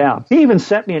torn down. He even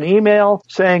sent me an email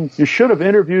saying, you should have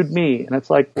interviewed me. And it's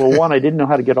like, well, one, I didn't know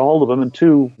how to get a hold of him, and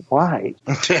two, why?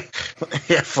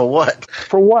 Yeah, for what?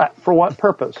 For what? For what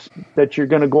purpose? That you're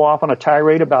going to go off on a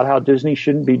tirade about how Disney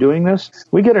shouldn't be doing this?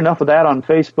 We get enough of that on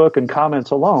Facebook and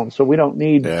comments alone, so we don't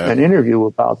need an interview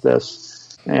about this.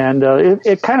 And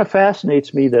it kind of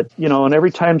fascinates me that, and every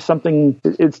time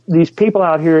it's these people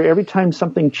out here, every time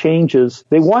something changes,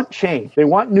 they want change. They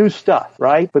want new stuff,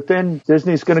 right? But then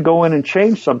Disney's going to go in and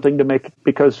change something to make,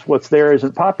 because what's there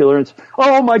isn't popular. It's,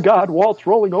 oh my God, Walt's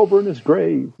rolling over in his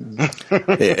grave.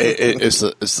 It's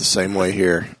the same way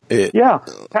here.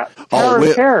 Tower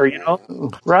of Terror,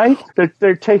 right?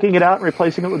 They're taking it out and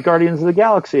replacing it with Guardians of the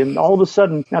Galaxy. And all of a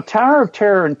sudden, now Tower of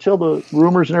Terror, until the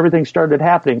rumors and everything started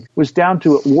happening, was down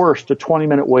to at worst a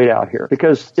 20-minute wait out here,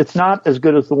 because it's not as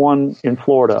good as the one in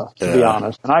Florida, to be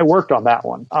honest. And I worked on that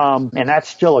one. And that's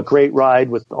still a great ride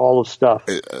with all the stuff.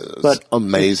 It's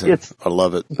amazing. I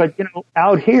love it. But,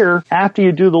 out here, after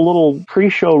you do the little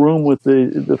pre-show room with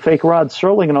the fake Rod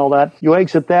Serling and all that, you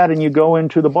exit that and you go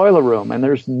into the boiler room, and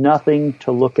there's nothing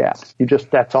to look at.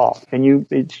 That's all. And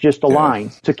it's just a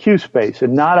line. It's a queue space,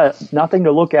 and nothing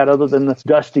to look at other than the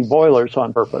dusty boilers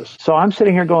on purpose. So I'm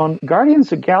sitting here going,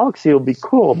 Guardians of the Galaxy will be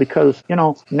cool, because,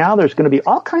 now there's going to be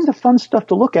all kinds of fun stuff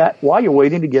to look at while you're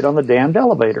waiting to get on the damned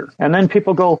elevator. And then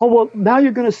people go, oh, well, now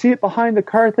you're going to see it behind the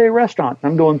Carthay restaurant.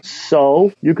 I'm going,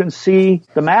 so you can see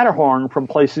the Matterhorn from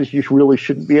places you really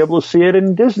shouldn't be able to see it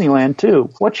in Disneyland, too.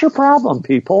 What's your problem,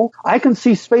 people? I can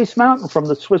see Space Mountain from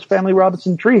the Swiss Family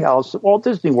Robinson Tree treehouse at Walt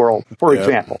Disney World, for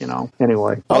example.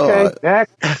 Anyway. Okay,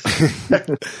 next.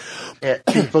 Yeah,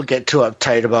 people get too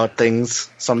uptight about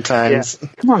things sometimes. Yeah.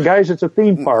 Come on, guys, it's a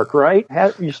theme park, right?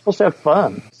 You're supposed to have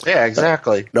fun. Yeah,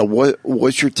 exactly. Now,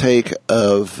 what's your take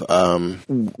of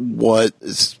what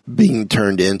is being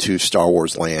turned into Star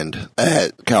Wars Land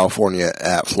at California,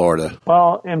 at Florida?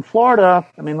 Well, in Florida,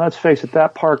 I mean, let's face it,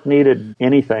 that park needed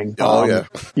anything. Oh, yeah.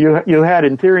 You had,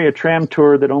 in theory, a tram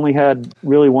tour that only had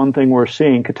really one thing worth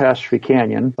seeing, Catastrophe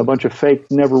Canyon, a bunch of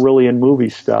fake, never really in movie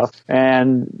stuff.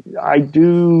 And I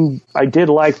did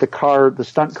like the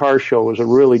stunt car show was a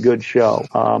really good show.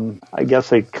 I guess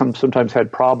they sometimes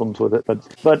had problems with it,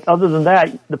 but other than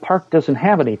that, the park doesn't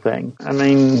have anything. I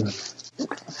mean,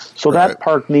 so that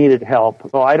park needed help.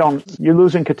 So you're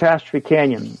losing Catastrophe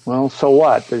Canyon. Well, so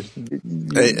what?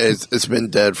 It's been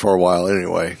dead for a while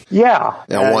anyway. Yeah.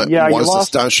 Now, once the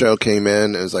stunt show came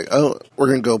in, it was like, oh, we're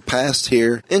going to go past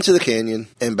here into the canyon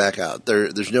and back out.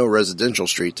 There's no residential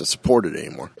street to support it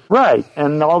anymore. Right.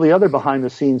 And all the other behind the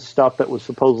scenes stuff that was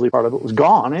supposedly part of it was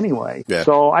gone anyway. Yeah.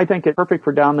 So I think it's perfect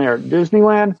for down there.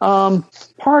 Disneyland,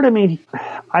 part of me,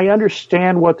 I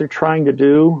understand what they're trying to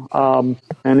do,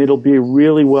 and it'll be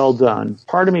really well done.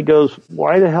 Part of me goes,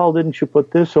 why the hell didn't you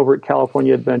put this over at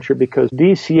California Adventure? Because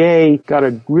DCA got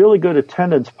a really good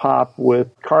attendance pop with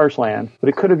Cars Land, but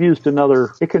it could have used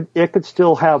it could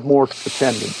still have more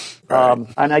attendance.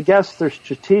 And I guess their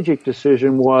strategic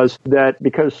decision was that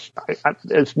because,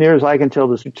 as near as I can tell,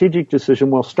 the strategic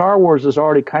decision, well, Star Wars is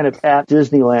already kind of at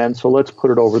Disneyland, so let's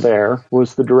put it over there,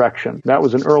 was the direction. That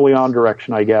was an early on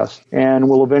direction, I guess. And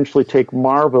we'll eventually take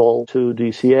Marvel to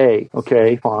DCA.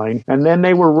 Okay, fine. And then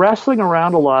they were wrestling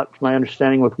around a lot, from my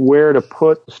understanding, with where to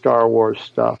put the Star Wars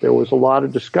stuff. There was a lot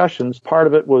of discussions. Part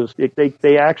of it was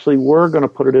they actually were going to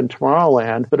put it in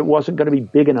Tomorrowland, but it wasn't going to be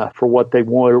big enough for what they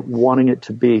were wanting it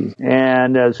to be.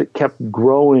 And as it kept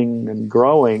growing and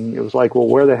growing, it was like, well,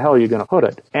 where the hell are you going to put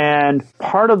it? And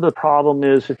part of the problem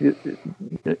is,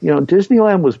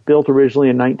 Disneyland was built originally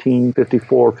in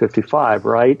 1954-55,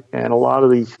 right? And a lot of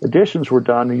the additions were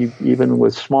done, even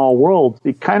with Small World.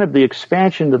 The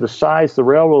expansion to the size the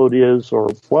railroad is, or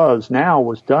was now,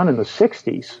 was done in the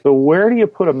 60s. So where do you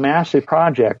put a massive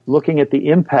project looking at the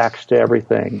impacts to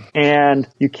everything? And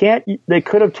they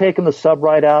could have taken the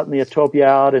Subride out and the Autopia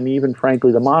out and even,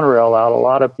 frankly, the monorail out. A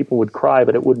lot of people would cry,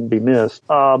 but it wouldn't be missed.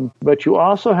 But you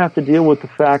also have to deal with the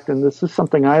fact, and this is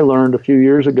something I learned a few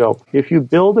years ago, if you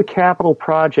build a capital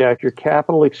project, your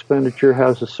capital expenditure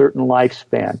has a certain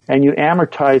lifespan, and you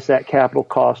amortize that capital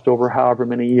cost over however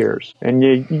many years. And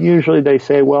usually they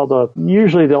say,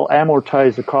 usually they'll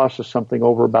amortize the cost of something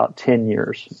over about 10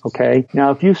 years. Okay?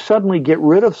 Now, if you suddenly get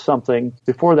rid of something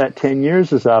before that 10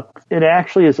 years is up, it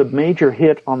actually is a major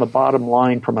hit on the bottom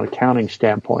line from an accounting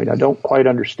standpoint. I don't quite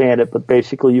understand it, but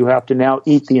basically you have to now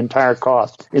eat the entire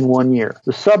cost in 1 year.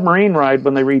 The submarine ride,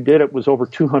 when they redid it, was over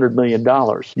 $200 million.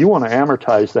 You want to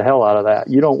amortize the hell out of that.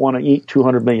 You don't want to eat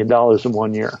 $200 million in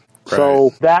 1 year. Right.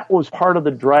 So that was part of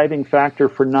the driving factor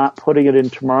for not putting it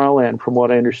in Tomorrowland, from what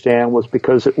I understand, was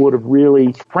because it would have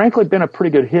really, frankly, been a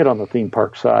pretty good hit on the theme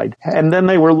park side. And then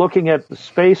they were looking at the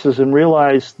spaces and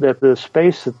realized that the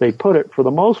space that they put it, for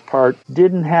the most part,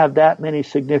 didn't have that many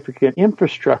significant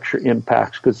infrastructure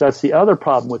impacts, because that's the other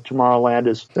problem with Tomorrowland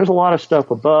is there's a lot of stuff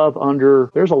above,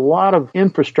 under, there's a lot of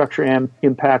infrastructure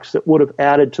impacts that would have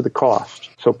added to the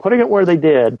cost. So putting it where they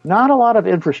did, not a lot of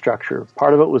infrastructure.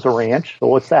 Part of it was a ranch. So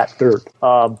what's that? Dirt.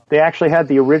 They actually had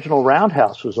the original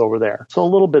roundhouse was over there. So a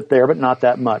little bit there, but not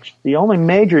that much. The only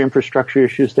major infrastructure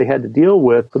issues they had to deal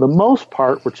with, for the most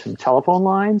part, were some telephone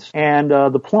lines and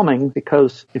the plumbing,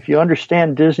 because if you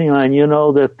understand Disneyland, you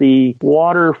know that the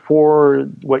water for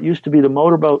what used to be the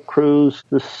motorboat cruise,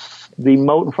 the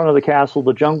moat in front of the castle,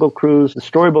 the Jungle Cruise, the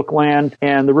Storybook Land,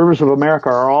 and the Rivers of America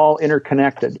are all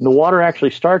interconnected. And the water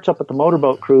actually starts up at the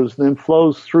motorboat cruise and then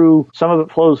flows through, some of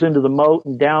it flows into the moat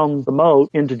and down the moat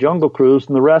into Jungle Cruise,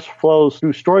 and the rest flows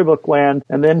through Storybook Land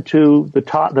and then to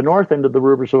the north end of the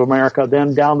Rivers of America,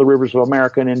 then down the Rivers of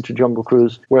America and into Jungle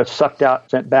Cruise, where it's sucked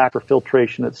out, sent back for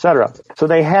filtration, etc. So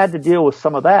they had to deal with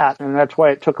some of that, and that's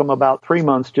why it took them about 3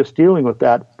 months just dealing with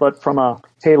that. But from a,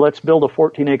 hey, let's build a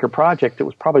 14-acre project, it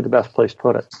was probably the best place to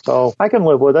put it. So I can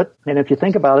live with it. And if you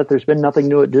think about it, there's been nothing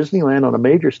new at Disneyland on a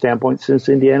major standpoint since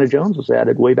Indiana Jones was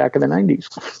added way back in the 90s.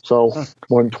 So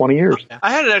more than 20 years.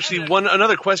 I had actually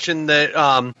another question that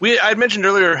I had mentioned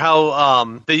earlier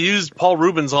how they used Paul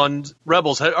Rubens on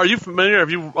Rebels. Are you familiar? Have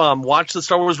you watched the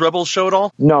Star Wars Rebels show at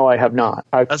all? No, I have not.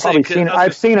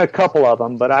 I've seen a couple of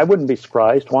them, but I wouldn't be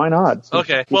surprised. Why not?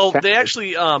 Okay. Well, they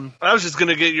actually, I was just going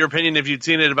to get your opinion if you'd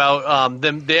seen it about them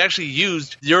them, they actually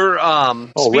used your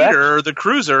Rex? speeder, or the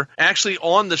cruiser, actually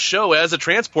on the show as a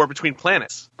transport between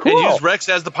planets. Cool. And used Rex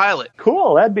as the pilot.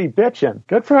 Cool, that'd be bitchin'.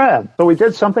 Good for him. So we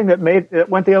did something that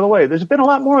went the other way. There's been a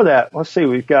lot more of that. Let's see,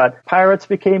 we've got Pirates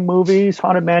became movies,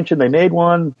 Haunted Mansion, they made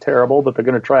one, terrible, but they're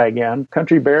going to try again.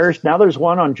 Country Bears, now there's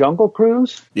one on Jungle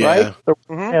Cruise, right?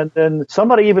 And then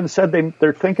somebody even said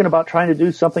they're thinking about trying to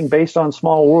do something based on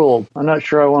Small World. I'm not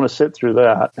sure I want to sit through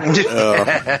that.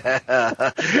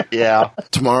 Yeah.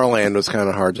 Tomorrowland was kind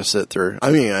of hard to sit through.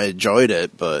 I mean, I enjoyed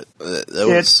it, but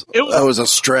that was a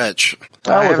stretch.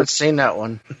 I haven't seen that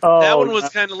one. That one was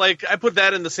kind of like, I put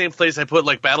that in the same place I put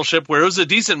like Battleship, where it was a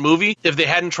decent movie if they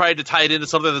hadn't tried to tie it into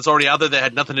something that's already out there that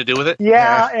had nothing to do with it.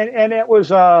 Yeah, and it was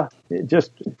the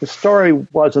story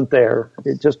wasn't there.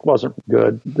 It just wasn't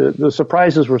good. The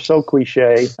surprises were so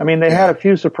cliche. I mean, they had a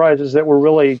few surprises that were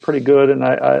really pretty good,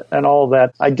 and all of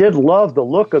that. I did love the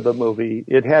look of the movie.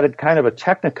 It had a kind of a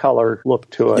Technicolor look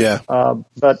to it. Yeah.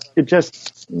 But it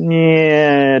just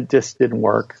didn't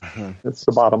work. That's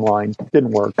the bottom line.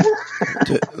 Didn't work.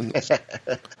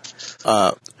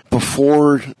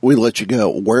 Before we let you go,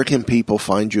 where can people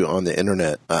find you on the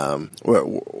internet, or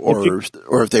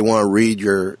if they want to read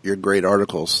your great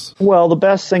articles? Well, the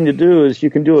best thing to do is you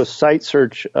can do a site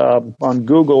search on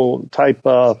Google, type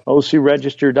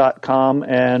ocregister.com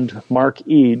and Mark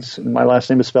Eads. My last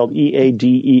name is spelled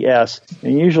Eades,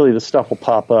 and usually the stuff will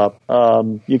pop up.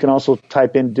 You can also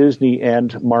type in Disney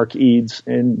and Mark Eads,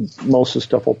 and most of the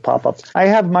stuff will pop up. I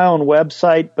have my own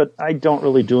website, but I don't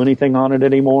really do anything on it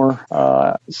anymore.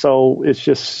 So it's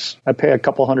just, I pay a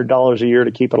couple $100 a year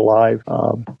to keep it alive.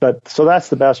 So that's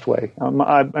the best way.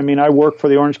 I work for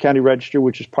the Orange County Register,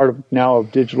 which is part of now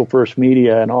of Digital First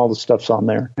Media, and all the stuff's on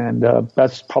there. And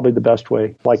that's probably the best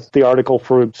way. Like the article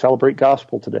for Celebrate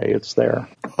Gospel today, it's there.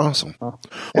 Awesome.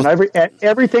 And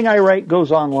everything I write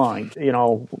goes online. You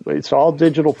know, it's all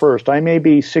digital first. I may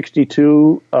be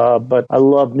 62, but I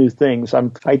love new things.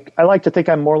 I like to think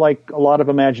I'm more like a lot of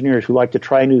Imagineers who like to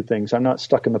try new things. I'm not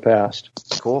stuck in the past.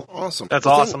 Cool. Awesome. That's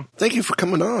awesome. Thank you for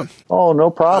coming on. Oh, no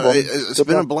problem. It's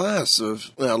been a blast.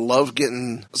 I love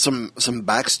getting some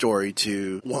backstory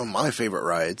to one of my favorite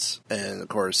rides, and of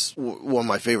course, one of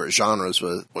my favorite genres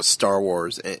was Star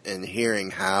Wars, and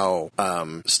hearing how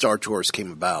Star Tours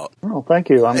came about. Oh, thank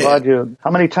you. I'm glad you.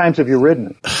 How many times have you ridden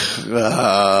it?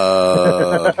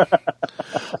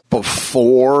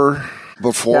 Before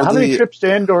how many trips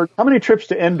to Endor? How many trips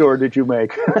to Endor did you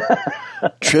make?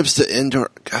 Trips to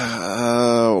Endor.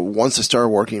 Once I started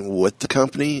working with the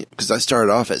company, because I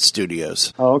started off at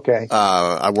studios. Oh, okay.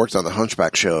 I worked on the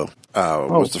Hunchback show.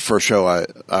 Was the first show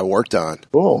I worked on.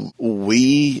 Cool.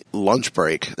 We, lunch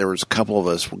break, there was a couple of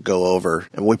us would go over,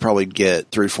 and we'd probably get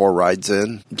 3-4 rides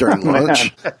in during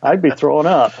lunch. I'd be throwing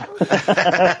up.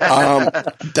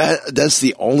 That's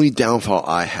the only downfall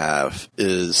I have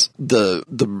is the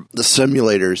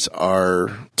simulators are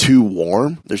too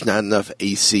warm. There's not enough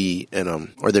AC in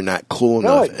them, or they're not cool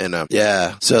enough in them.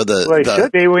 Yeah. So they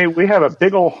should be. We have a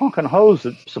big old honking hose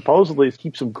that supposedly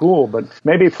keeps them cool, but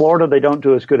maybe Florida, they don't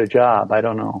do as good a job. I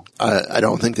don't know. I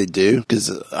don't think they do, because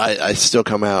I still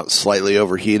come out slightly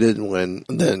overheated.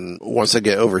 Then once I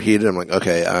get overheated, I'm like,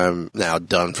 okay, I'm now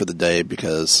done for the day,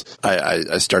 because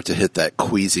I start to hit that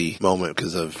queasy moment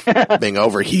because of being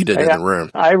overheated in the room.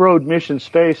 I rode Mission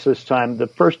Space this time. The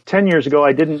first 10 years ago,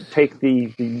 I didn't take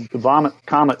the Vomit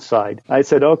Comet side. I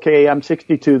said, okay, I'm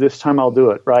 62. This time I'll do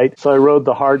it, right? So I rode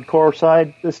the hardcore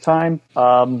side this time.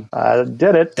 I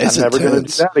did it. It's I'm never going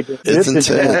to do that again. It's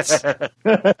intense.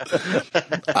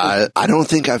 I don't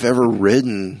think I've ever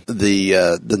ridden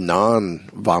the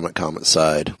non-Vomit Comet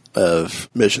side of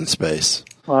Mission Space.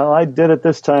 Well, I did it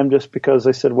this time just because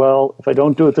I said, well, if I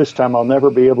don't do it this time, I'll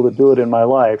never be able to do it in my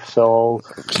life. So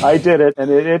I did it, and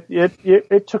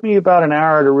it took me about an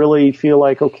hour to really feel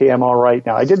like, okay, I'm all right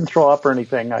now. I didn't throw up or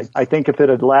anything. I think if it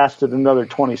had lasted another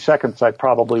 20 seconds, I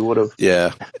probably would have.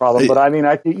 Yeah. Problem. But I mean,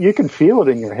 you can feel it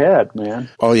in your head, man.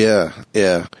 Oh yeah,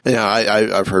 yeah. Yeah,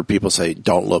 I've heard people say,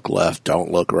 "Don't look left,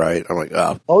 don't look right." I'm like,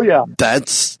 oh yeah,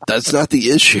 that's not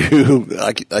the issue.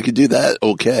 I could do that.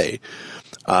 Okay.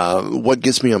 What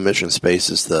gets me on Mission Space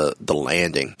is the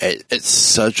landing. It's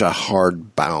such a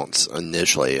hard bounce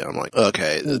initially. I'm like,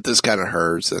 okay, this kind of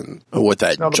hurts, and with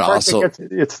that jostle,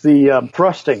 it's the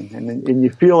thrusting, and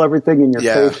you feel everything in your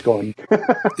face going.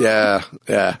 yeah.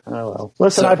 Oh well.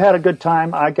 Listen, I've had a good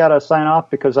time. I got to sign off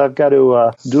because I've got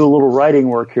to do a little writing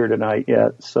work here tonight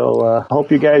yet. So hope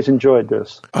you guys enjoyed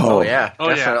this. Oh yeah,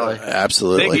 definitely,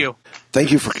 absolutely.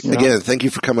 Thank you for Thank you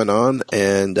for coming on,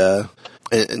 and.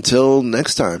 Until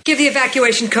next time. Give the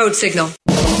evacuation code signal. All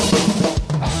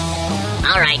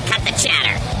right, cut the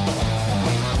chatter.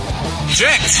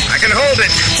 object. I can hold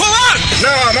it. Pull out! No,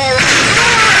 I'm all right.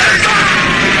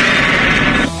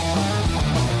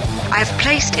 I have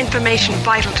placed information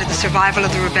vital to the survival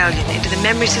of the rebellion into the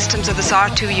memory systems of this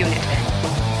R2 unit.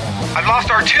 I've lost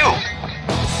R2.